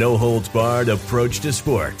 a no-holds-barred approach to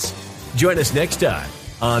sports. Join us next time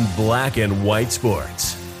on Black and White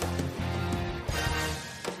Sports.